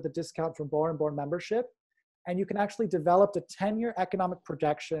 $200 with the discount from Boerenbon membership, and you can actually develop a 10-year economic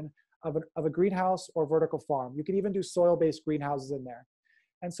projection of a greenhouse or vertical farm. You can even do soil-based greenhouses in there.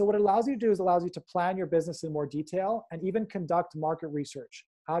 And so what it allows you to do is allows you to plan your business in more detail and even conduct market research.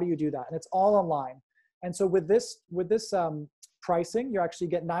 How do you do that? And it's all online. And so with this pricing, you actually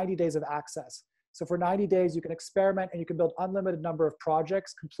get 90 days of access. So for 90 days, you can experiment and you can build unlimited number of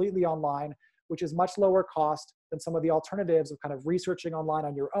projects completely online, which is much lower cost than some of the alternatives of kind of researching online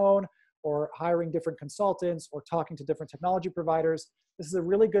on your own or hiring different consultants or talking to different technology providers. This is a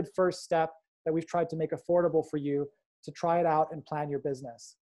really good first step that we've tried to make affordable for you to try it out and plan your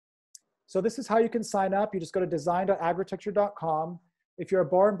business. So this is how you can sign up. You just go to design.agritecture.com. If you're a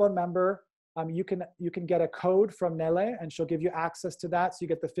Boerenbon member, you can get a code from Nele and she'll give you access to that. So you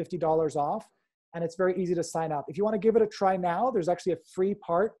get the $50 off and it's very easy to sign up. If you want to give it a try now, there's actually a free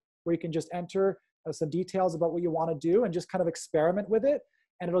part where you can just enter some details about what you want to do and just kind of experiment with it.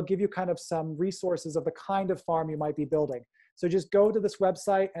 And it'll give you kind of some resources of the kind of farm you might be building. So just go to this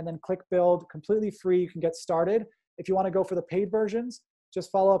website and then click build, completely free. You can get started. If you want to go for the paid versions,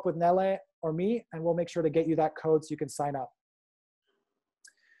 just follow up with Nele or me and we'll make sure to get you that code so you can sign up.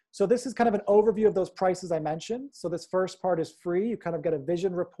 So this is kind of an overview of those prices I mentioned. So this first part is free. You kind of get a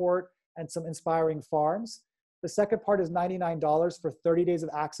vision report and some inspiring farms. The second part is $99 for 30 days of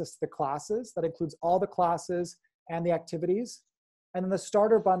access to the classes. That includes all the classes and the activities. And then the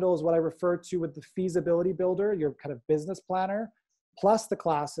starter bundle is what I refer to with the feasibility builder, your kind of business planner, plus the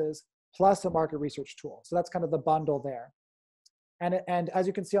classes, plus a market research tool. So that's kind of the bundle there. And as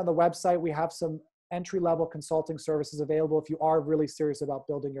you can see on the website, we have some entry-level consulting services available if you are really serious about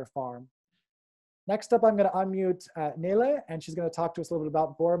building your farm. Next up, I'm going to unmute Nele, and she's going to talk to us a little bit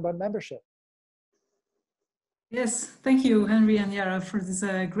about Boerenbon membership. Yes, thank you, Henry and Yara, for this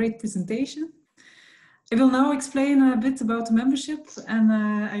great presentation. I will now explain a bit about the membership, and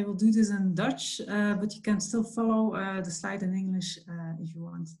I will do this in Dutch, but you can still follow the slide in English if you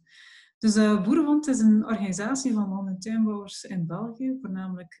want. Dus Boerenbond is een organisatie van land- en tuinbouwers in België,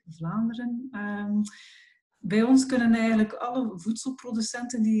 voornamelijk Vlaanderen. Bij ons kunnen eigenlijk alle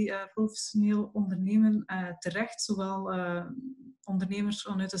voedselproducenten die professioneel ondernemen terecht, zowel ondernemers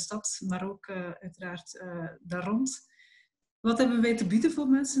vanuit de stad, maar ook uiteraard daar rond. Wat hebben wij te bieden voor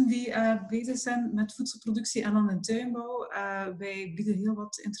mensen die bezig zijn met voedselproductie en land- en tuinbouw? Wij bieden heel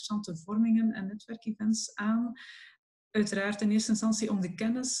wat interessante vormingen en netwerkevents aan. Uiteraard in eerste instantie om de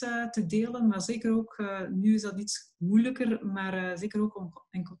kennis te delen, maar zeker ook, nu is dat iets moeilijker, maar zeker ook om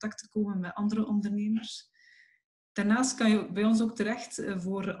in contact te komen met andere ondernemers. Daarnaast kan je bij ons ook terecht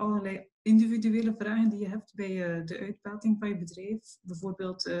voor allerlei individuele vragen die je hebt bij de uitbating van je bedrijf.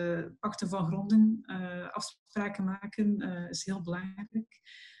 Bijvoorbeeld akte van gronden, afspraken maken is heel belangrijk.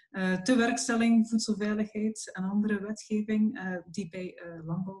 Tewerkstelling, voedselveiligheid en andere wetgeving die bij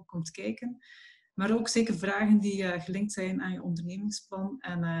landbouw komt kijken. Maar ook zeker vragen die gelinkt zijn aan je ondernemingsplan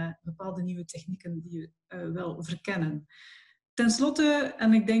en bepaalde nieuwe technieken die je wil verkennen. Ten slotte,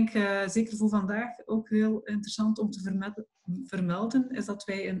 en ik denk zeker voor vandaag ook heel interessant om te vermelden, is dat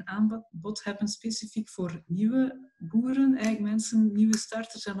wij een aanbod hebben specifiek voor nieuwe boeren, eigenlijk mensen, nieuwe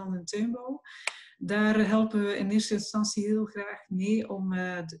starters en dan in tuinbouw. Daar helpen we in eerste instantie heel graag mee om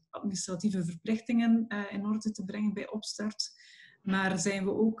de administratieve verplichtingen in orde te brengen bij opstart. Maar zijn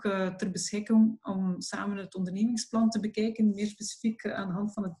we ook ter beschikking om samen het ondernemingsplan te bekijken, meer specifiek aan de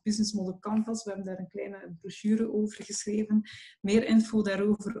hand van het Business Model Canvas. We hebben daar een kleine brochure over geschreven. Meer info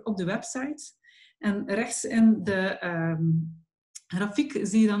daarover op de website. En rechts in de grafiek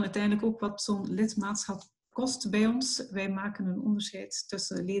zie je dan uiteindelijk ook wat zo'n lidmaatschap kost bij ons. Wij maken een onderscheid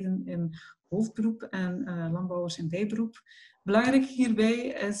tussen leden in hoofdberoep en landbouwers in bijberoep. Belangrijk hierbij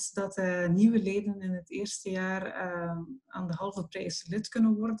is dat nieuwe leden in het eerste jaar aan de halve prijs lid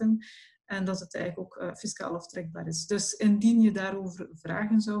kunnen worden en dat het eigenlijk ook fiscaal aftrekbaar is. Dus indien je daarover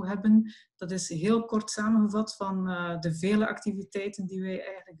vragen zou hebben, dat is heel kort samengevat van de vele activiteiten die wij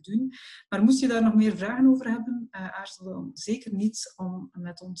eigenlijk doen. Maar moest je daar nog meer vragen over hebben, aarzel dan zeker niet om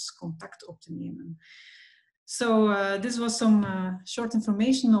met ons contact op te nemen. So this was some short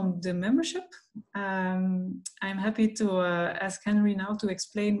information on the membership. I'm happy to ask Henry now to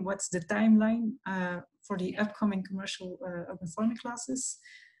explain what's the timeline for the upcoming commercial urban farming classes,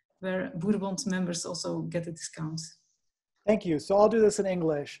 where Boerenbond members also get a discount. Thank you. So I'll do this in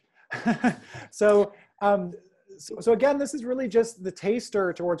English. So again, this is really just the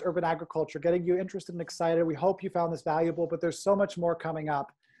taster towards urban agriculture, getting you interested and excited. We hope you found this valuable, but there's so much more coming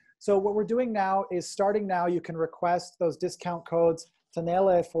up. So what we're doing now is starting now, you can request those discount codes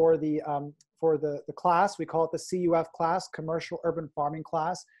Tanele for the class. We call it the CUF class, Commercial Urban Farming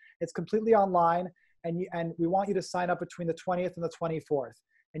class. It's completely online, and we want you to sign up between the 20th and the 24th.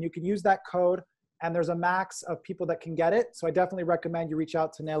 And you can use that code, and there's a max of people that can get it. So I definitely recommend you reach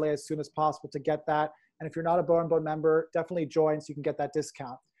out to Nele as soon as possible to get that. And if you're not a Boerenbond member, definitely join so you can get that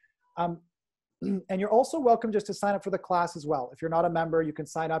discount. And you're also welcome just to sign up for the class as well. If you're not a member, you can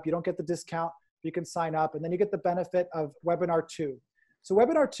sign up. You don't get the discount, you can sign up, and then you get the benefit of Webinar 2. So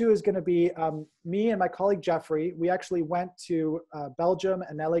Webinar 2 is going to be me and my colleague Jeffrey. We actually went to Belgium,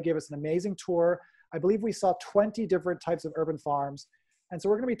 and Nele gave us an amazing tour. I believe we saw 20 different types of urban farms. And so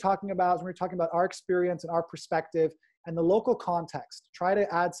we're going to be talking about our experience and our perspective and the local context. Try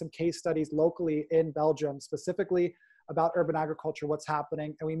to add some case studies locally in Belgium, specifically about urban agriculture, what's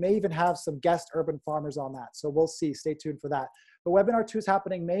happening. And we may even have some guest urban farmers on that. So we'll see, stay tuned for that. But Webinar 2 is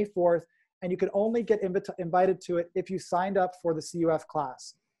happening May 4th, and you can only get invited to it if you signed up for the CUF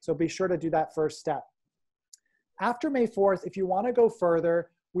class. So be sure to do that first step. After May 4th, if you want to go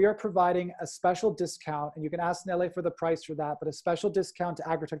further, we are providing a special discount, and you can ask Nele for the price for that, but a special discount to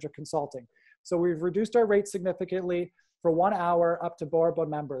Agritecture Consulting. So we've reduced our rate significantly for 1 hour up to Boerenbond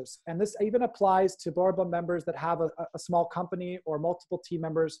members. And this even applies to Boerenbond members that have a small company or multiple team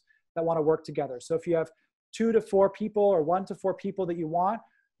members that want to work together. So if you have 2 to 4 people or 1 to 4 people that you want,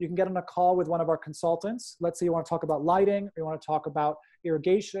 you can get on a call with one of our consultants. Let's say you want to talk about lighting, or you want to talk about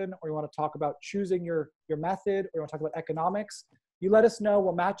irrigation, or you want to talk about choosing your method, or you want to talk about economics. You let us know,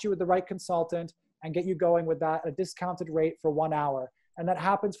 we'll match you with the right consultant and get you going with that at a discounted rate for 1 hour. And that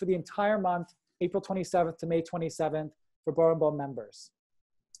happens for the entire month, April 27th to May 27th for Boerenbond members.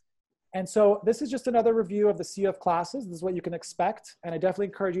 And so this is just another review of the CUF classes. This is what you can expect. And I definitely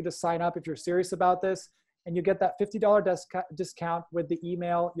encourage you to sign up if you're serious about this. And you get that $50 discount with the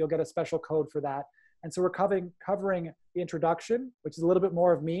email. You'll get a special code for that. And so we're covering the introduction, which is a little bit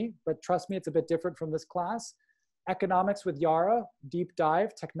more of me, but trust me, it's a bit different from this class. Economics with Yara, deep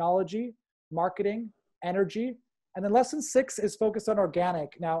dive, technology, marketing, energy. And then lesson 6 is focused on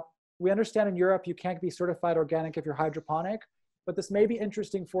organic. Now, we understand in Europe, you can't be certified organic if you're hydroponic, but this may be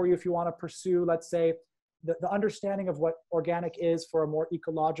interesting for you if you want to pursue, let's say, the understanding of what organic is for a more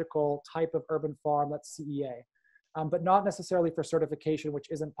ecological type of urban farm, that's CEA, but not necessarily for certification, which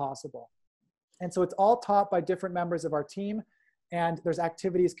isn't possible. And so it's all taught by different members of our team, and there's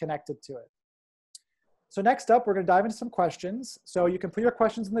activities connected to it. So next up, we're going to dive into some questions. So you can put your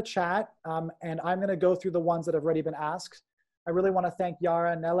questions in the chat, and I'm going to go through the ones that have already been asked. I really want to thank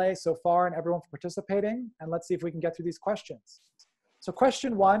Yara and Nele so far and everyone for participating, and let's see if we can get through these questions. So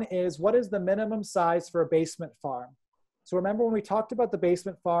question 1 is, what is the minimum size for a basement farm? So remember when we talked about the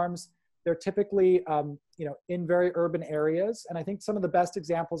basement farms, They're typically, in very urban areas. And I think some of the best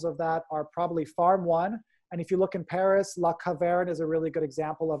examples of that are probably Farm One. And if you look in Paris, La Caverne is a really good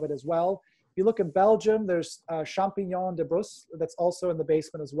example of it as well. If you look in Belgium, there's Champignon de Brousse that's also in the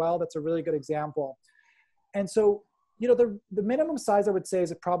basement as well. That's a really good example. And so, the minimum size I would say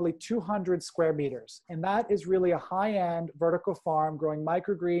is probably 200 square meters. And that is really a high-end vertical farm growing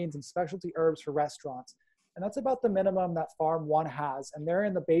microgreens and specialty herbs for restaurants. And that's about the minimum that Farm One has. And they're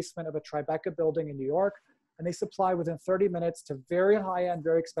in the basement of a Tribeca building in New York. And they supply within 30 minutes to very high-end,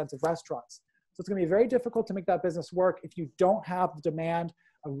 very expensive restaurants. So it's going to be very difficult to make that business work if you don't have the demand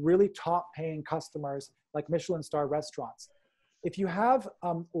of really top-paying customers like Michelin star restaurants. If you have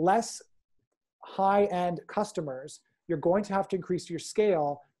less high-end customers, you're going to have to increase your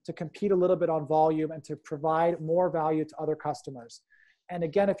scale to compete a little bit on volume and to provide more value to other customers. And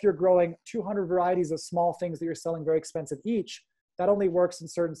again, if you're growing 200 varieties of small things that you're selling very expensive each, that only works in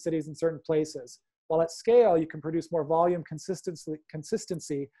certain cities and certain places. While at scale, you can produce more volume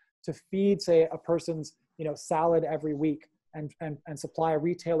consistency to feed, say, a person's salad every week and supply a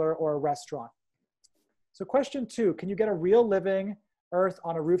retailer or a restaurant. So question 2, can you get a real living earth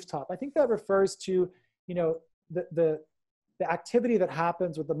on a rooftop? I think that refers to the activity that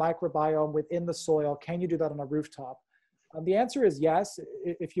happens with the microbiome within the soil. Can you do that on a rooftop? The answer is yes.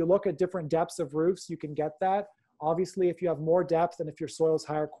 If you look at different depths of roofs, you can get that. Obviously, if you have more depth and if your soil is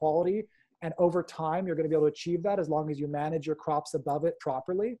higher quality, and over time, you're going to be able to achieve that as long as you manage your crops above it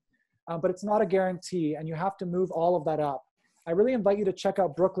properly. But it's not a guarantee, and you have to move all of that up. I really invite you to check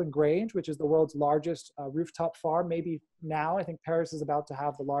out Brooklyn Grange, which is the world's largest rooftop farm. Maybe now, I think Paris is about to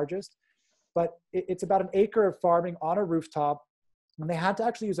have the largest. But it's about an acre of farming on a rooftop, and they had to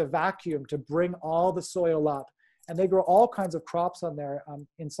actually use a vacuum to bring all the soil up. And they grow all kinds of crops on there.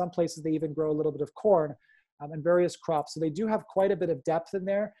 In some places, they even grow a little bit of corn and various crops. So they do have quite a bit of depth in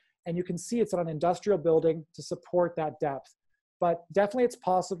there. And you can see it's on an industrial building to support that depth. But definitely it's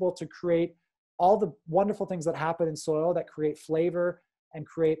possible to create all the wonderful things that happen in soil that create flavor and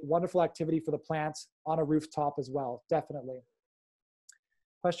create wonderful activity for the plants on a rooftop as well, definitely.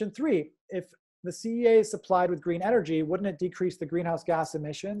 Question 3, if the CEA is supplied with green energy, wouldn't it decrease the greenhouse gas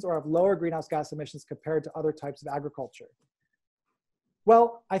emissions or have lower greenhouse gas emissions compared to other types of agriculture?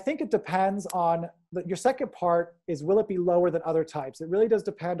 Well, I think it depends on, your second part is, will it be lower than other types? It really does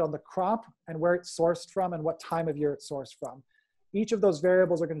depend on the crop and where it's sourced from and what time of year it's sourced from. Each of those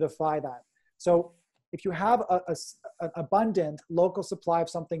variables are going to define that. So if you have an abundant local supply of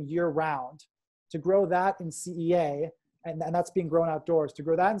something year round, to grow that in CEA, and that's being grown outdoors, to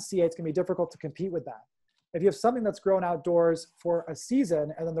grow that in CEA, it's going to be difficult to compete with that. If you have something that's grown outdoors for a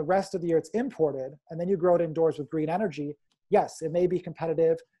season and then the rest of the year it's imported, and then you grow it indoors with green energy, yes, it may be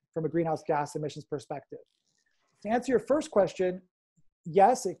competitive from a greenhouse gas emissions perspective. To answer your first question,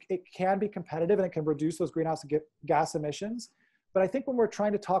 yes, it can be competitive and it can reduce those greenhouse gas emissions. But I think when we're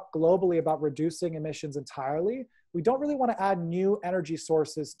trying to talk globally about reducing emissions entirely, we don't really want to add new energy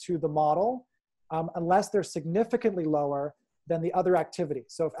sources to the model unless they're significantly lower than the other activity.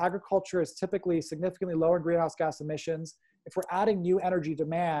 So if agriculture is typically significantly lower in greenhouse gas emissions, if we're adding new energy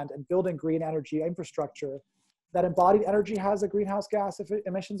demand and building green energy infrastructure, that embodied energy has a greenhouse gas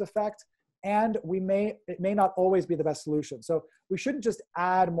emissions effect, and it may not always be the best solution. So we shouldn't just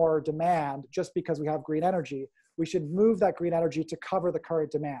add more demand just because we have green energy. We should move that green energy to cover the current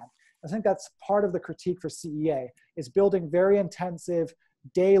demand. I think that's part of the critique for CEA, is building very intensive,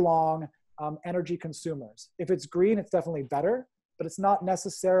 day-long energy consumers. If it's green, it's definitely better, but it's not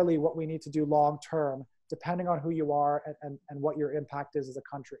necessarily what we need to do long-term, depending on who you are and what your impact is as a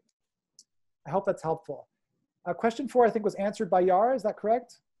country. I hope that's helpful. Question 4, I think, was answered by Yara. Is that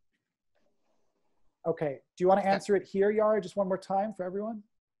correct? Okay. Do you want to answer it here, Yara, just one more time for everyone?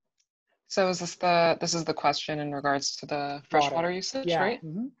 So is this is the question in regards to the freshwater usage, yeah. right?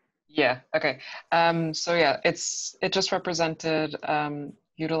 Mm-hmm. Yeah. Okay. So yeah, it just represented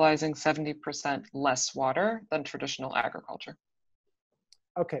utilizing 70% less water than traditional agriculture.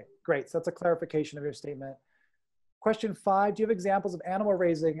 Okay, great. So that's a clarification of your statement. Question 5, do you have examples of animal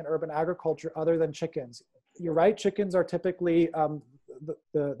raising in urban agriculture other than chickens? You're right, chickens are typically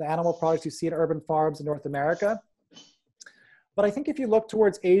the animal products you see in urban farms in North America. But I think if you look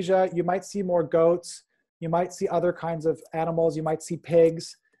towards Asia, you might see more goats, you might see other kinds of animals, you might see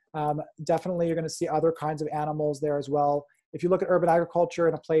pigs. Definitely you're going to see other kinds of animals there as well. If you look at urban agriculture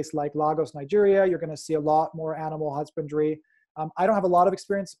in a place like Lagos, Nigeria, you're going to see a lot more animal husbandry. I don't have a lot of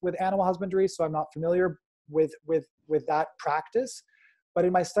experience with animal husbandry, so I'm not familiar with that practice. But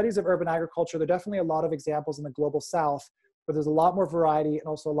in my studies of urban agriculture, there are definitely a lot of examples in the global south where there's a lot more variety and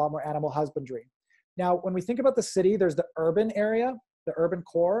also a lot more animal husbandry. Now, when we think about the city, there's the urban area, the urban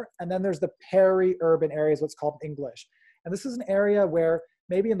core, and then there's the peri-urban areas, what's called in English. And this is an area where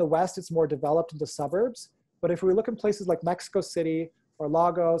maybe in the West it's more developed into suburbs, but if we look in places like Mexico City or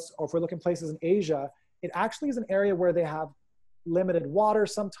Lagos, or if we look in places in Asia, it actually is an area where they have limited water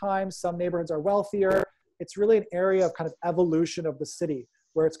sometimes, some neighborhoods are wealthier. It's really an area of kind of evolution of the city,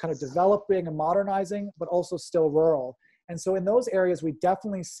 where it's kind of developing and modernizing, but also still rural. And so in those areas, we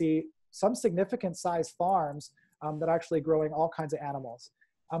definitely see some significant size farms that are actually growing all kinds of animals.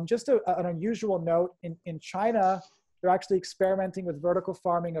 Just an unusual note, in China, they're actually experimenting with vertical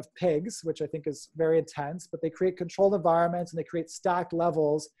farming of pigs, which I think is very intense, but they create controlled environments and they create stacked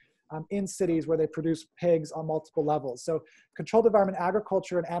levels in cities where they produce pigs on multiple levels. So controlled environment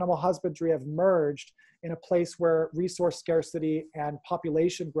agriculture and animal husbandry have merged in a place where resource scarcity and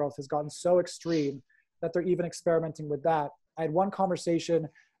population growth has gotten so extreme that they're even experimenting with that. I had one conversation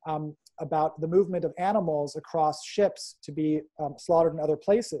about the movement of animals across ships to be slaughtered in other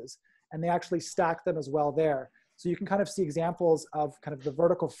places, and they actually stack them as well there. So you can kind of see examples of kind of the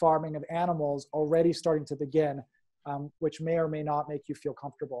vertical farming of animals already starting to begin, which may or may not make you feel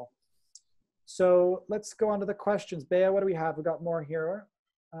comfortable. So let's go on to the questions. Bea, what do we have? We've got more here.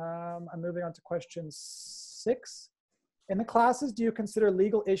 I'm moving on to question 6. In the classes, do you consider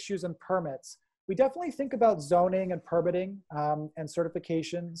legal issues and permits? We definitely think about zoning and permitting and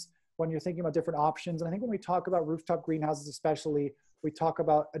certifications when you're thinking about different options. And I think when we talk about rooftop greenhouses especially, we talk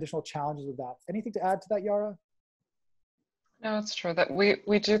about additional challenges with that. Anything to add to that, Yara? No, it's true that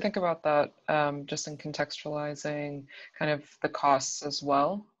we do think about that just in contextualizing kind of the costs as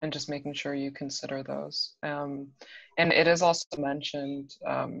well, and just making sure you consider those. And it is also mentioned,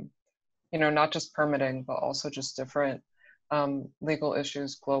 you know, not just permitting, but also just different legal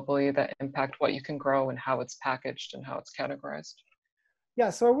issues globally that impact what you can grow and how it's packaged and how it's categorized. Yeah,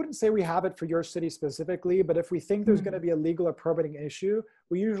 so I wouldn't say we have it for your city specifically, but if we think there's going to be a legal or permitting issue,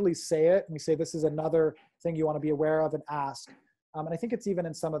 we usually say it, and we say this is another thing you want to be aware of and ask. And I think it's even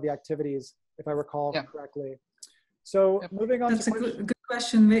in some of the activities, if I recall correctly. So moving on. That's a good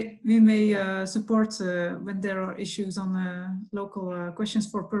question. We may support when there are issues on local questions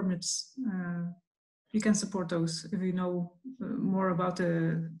for permits. We can support those if we know more about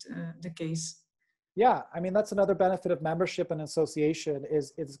the case. Yeah, I mean, that's another benefit of membership and association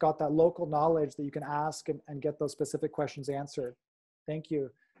is it's got that local knowledge that you can ask and get those specific questions answered. Thank you.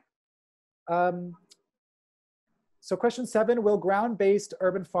 So question 7, will ground-based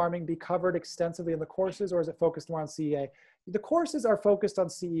urban farming be covered extensively in the courses, or is it focused more on CEA? The courses are focused on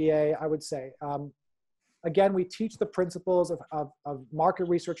CEA, I would say. Again, we teach the principles of market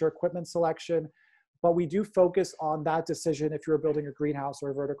research or equipment selection, but we do focus on that decision if you're building a greenhouse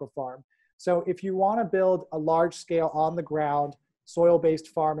or a vertical farm. So if you want to build a large scale on the ground soil-based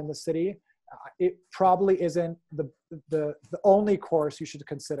farm in the city, it probably isn't the only course you should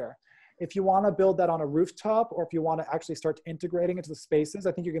consider. If you want to build that on a rooftop, or if you want to actually start integrating into the spaces,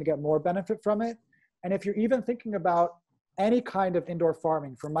 I think you're going to get more benefit from it. And if you're even thinking about any kind of indoor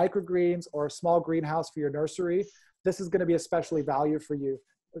farming for microgreens or a small greenhouse for your nursery, this is going to be especially valuable for you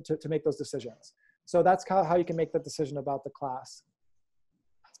to make those decisions. So that's how you can make that decision about the class.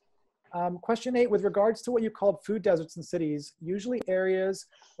 Question 8, with regards to what you called food deserts in cities, usually areas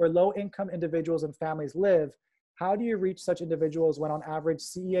where low-income individuals and families live, how do you reach such individuals when on average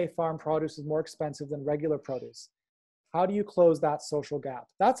CEA farm produce is more expensive than regular produce? How do you close that social gap?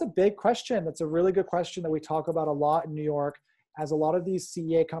 That's a big question. That's a really good question that we talk about a lot in New York, as a lot of these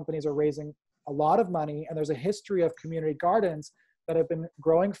CEA companies are raising a lot of money, and there's a history of community gardens that have been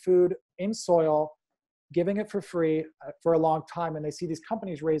growing food in soil, giving it for free for a long time, and they see these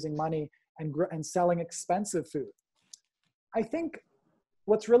companies raising money and selling expensive food. I think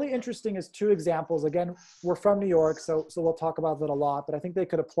what's really interesting is 2 examples. Again, we're from New York, so we'll talk about that a lot, but I think they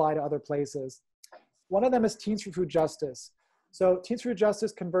could apply to other places. One of them is Teens for Food Justice. So Teens for Food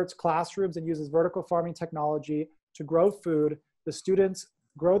Justice converts classrooms and uses vertical farming technology to grow food. The students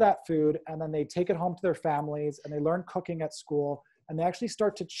grow that food, and then they take it home to their families, and they learn cooking at school, and they actually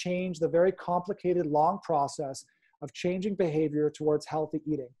start to change the very complicated, long process of changing behavior towards healthy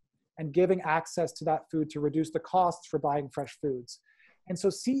eating and giving access to that food to reduce the costs for buying fresh foods. And so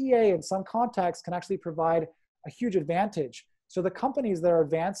CEA in some contexts can actually provide a huge advantage. So the companies that are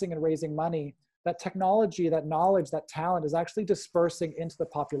advancing and raising money, that technology, that knowledge, that talent is actually dispersing into the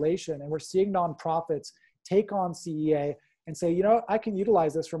population. And we're seeing nonprofits take on CEA and say, you know, I can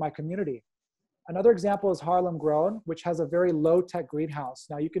utilize this for my community. Another example is Harlem Grown, which has a very low-tech greenhouse.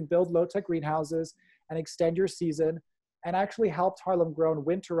 Now you can build low-tech greenhouses and extend your season, and actually helped Harlem Grown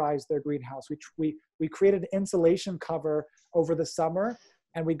winterize their greenhouse. We created an insulation cover over the summer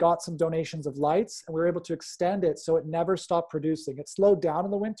and we got some donations of lights, and we were able to extend it so it never stopped producing. It slowed down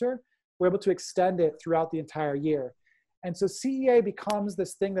in the winter. We're able to extend it throughout the entire year. And so CEA becomes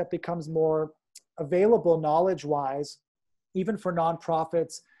this thing that becomes more available knowledge-wise, even for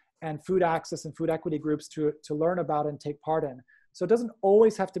nonprofits and food access and food equity groups to learn about and take part in. So it doesn't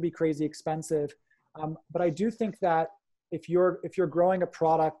always have to be crazy expensive. But I do think that if you're growing a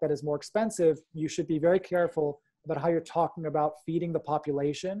product that is more expensive, you should be very careful about how you're talking about feeding the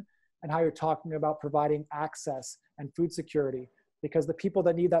population and how you're talking about providing access and food security, because the people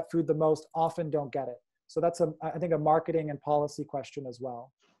that need that food the most often don't get it. So that's, I think, a marketing and policy question as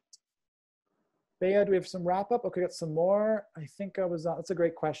well. Bea, do we have some wrap up? Okay, got some more. I think that's a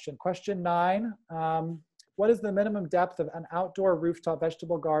great question. Question 9, what is the minimum depth of an outdoor rooftop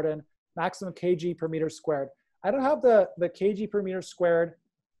vegetable garden, maximum kg per meter squared? I don't have the kg per meter squared,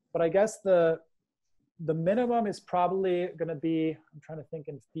 but I guess the minimum is probably gonna be, I'm trying to think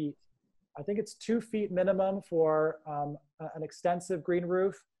in feet. I think it's 2 feet minimum for an extensive green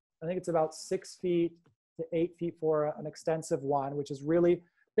roof. I think it's about 6 feet to 8 feet for an extensive one, which is really,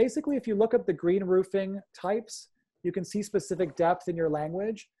 basically, if you look at the green roofing types, you can see specific depth in your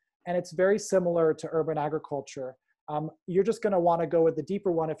language, and it's very similar to urban agriculture. You're just gonna wanna go with the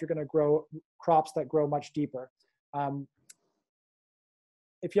deeper one if you're gonna grow crops that grow much deeper.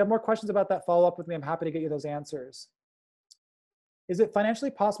 If you have more questions about that, follow up with me. I'm happy to get you those answers. Is it financially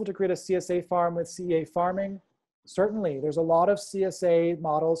possible to create a CSA farm with CEA farming? Certainly, there's a lot of CSA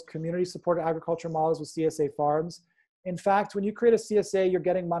models, community supported agriculture models with CSA farms. In fact, when you create a CSA, you're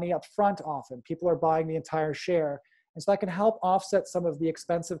getting money up front often. People are buying the entire share. And so that can help offset some of the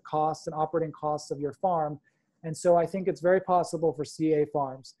expensive costs and operating costs of your farm. And so I think it's very possible for CEA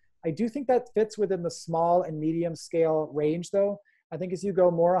farms. I do think that fits within the small and medium scale range though. I think as you go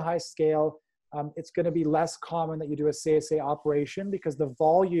more high scale, it's gonna be less common that you do a CSA operation because the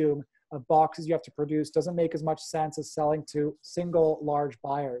volume of boxes you have to produce doesn't make as much sense as selling to single large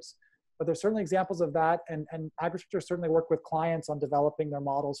buyers. But there's certainly examples of that, and agriculture certainly work with clients on developing their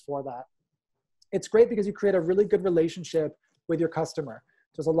models for that. It's great because you create a really good relationship with your customer.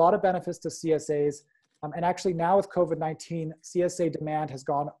 There's a lot of benefits to CSAs, and actually now with COVID-19, CSA demand has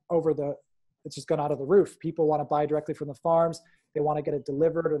gone it's just gone out of the roof. People want to buy directly from the farms, they want to get it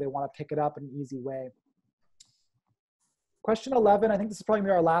delivered, or they want to pick it up in an easy way. Question 11, I think this is probably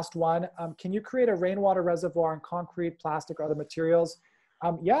our last one. Can you create a rainwater reservoir in concrete, plastic, or other materials?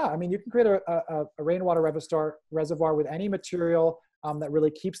 Yeah, I mean, you can create a rainwater reservoir with any material that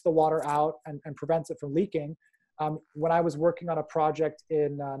really keeps the water out and prevents it from leaking. When I was working on a project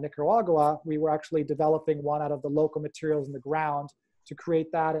in Nicaragua, we were actually developing one out of the local materials in the ground to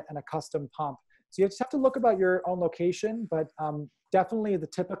create that and a custom pump. So you just have to look about your own location, but definitely the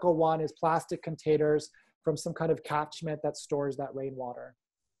typical one is plastic containers from some kind of catchment that stores that rainwater.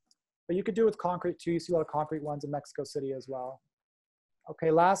 But you could do it with concrete too. You see a lot of concrete ones in Mexico City as well. Okay,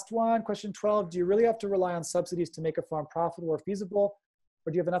 last one, question 12. Do you really have to rely on subsidies to make a farm profitable or feasible?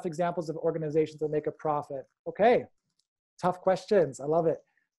 Or do you have enough examples of organizations that make a profit? Okay, tough questions, I love it.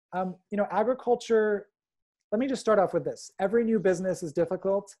 You know, agriculture, let me just start off with this. Every new business is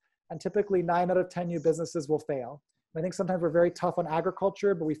difficult, and typically 9 out of 10 new businesses will fail. I think sometimes we're very tough on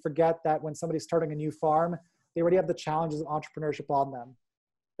agriculture, but we forget that when somebody's starting a new farm, they already have the challenges of entrepreneurship on them.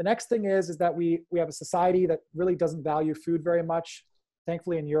 The next thing is that we have a society that really doesn't value food very much.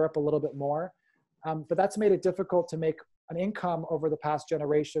 Thankfully in Europe a little bit more, but that's made it difficult to make an income over the past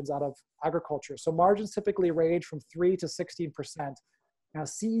generations out of agriculture. So margins typically range from 3 to 16%. Now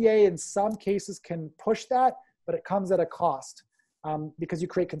CEA in some cases can push that, but it comes at a cost because you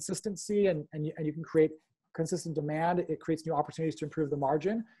create consistency and you can create consistent demand. It creates new opportunities to improve the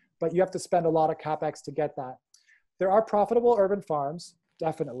margin, but you have to spend a lot of CapEx to get that. There are profitable urban farms,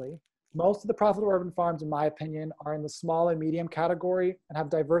 definitely. Most of the profitable urban farms, in my opinion, are in the small and medium category and have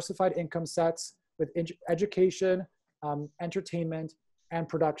diversified income sets with education, entertainment, and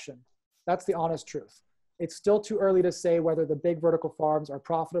production. That's the honest truth. It's still too early to say whether the big vertical farms are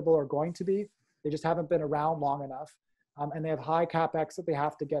profitable or going to be. They just haven't been around long enough, and they have high CapEx that they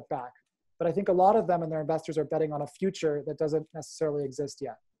have to get back. But I think a lot of them and their investors are betting on a future that doesn't necessarily exist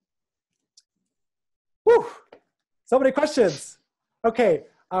yet. Whew, so many questions. Okay.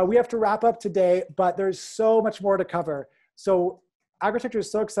 We have to wrap up today, but there's so much more to cover. So Agritecture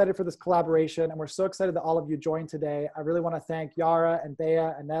is so excited for this collaboration, and we're so excited that all of you joined today. I really want to thank Yara and Bea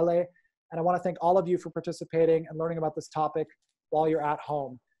and Nele, and I want to thank all of you for participating and learning about this topic while you're at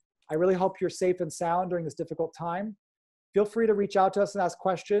home. I really hope you're safe and sound during this difficult time. Feel free to reach out to us and ask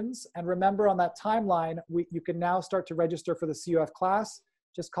questions. And remember, on that timeline, you can now start to register for the CUF class.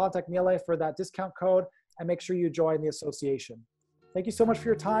 Just contact Nele for that discount code and make sure you join the association. Thank you so much for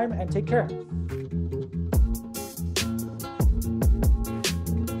your time and take care.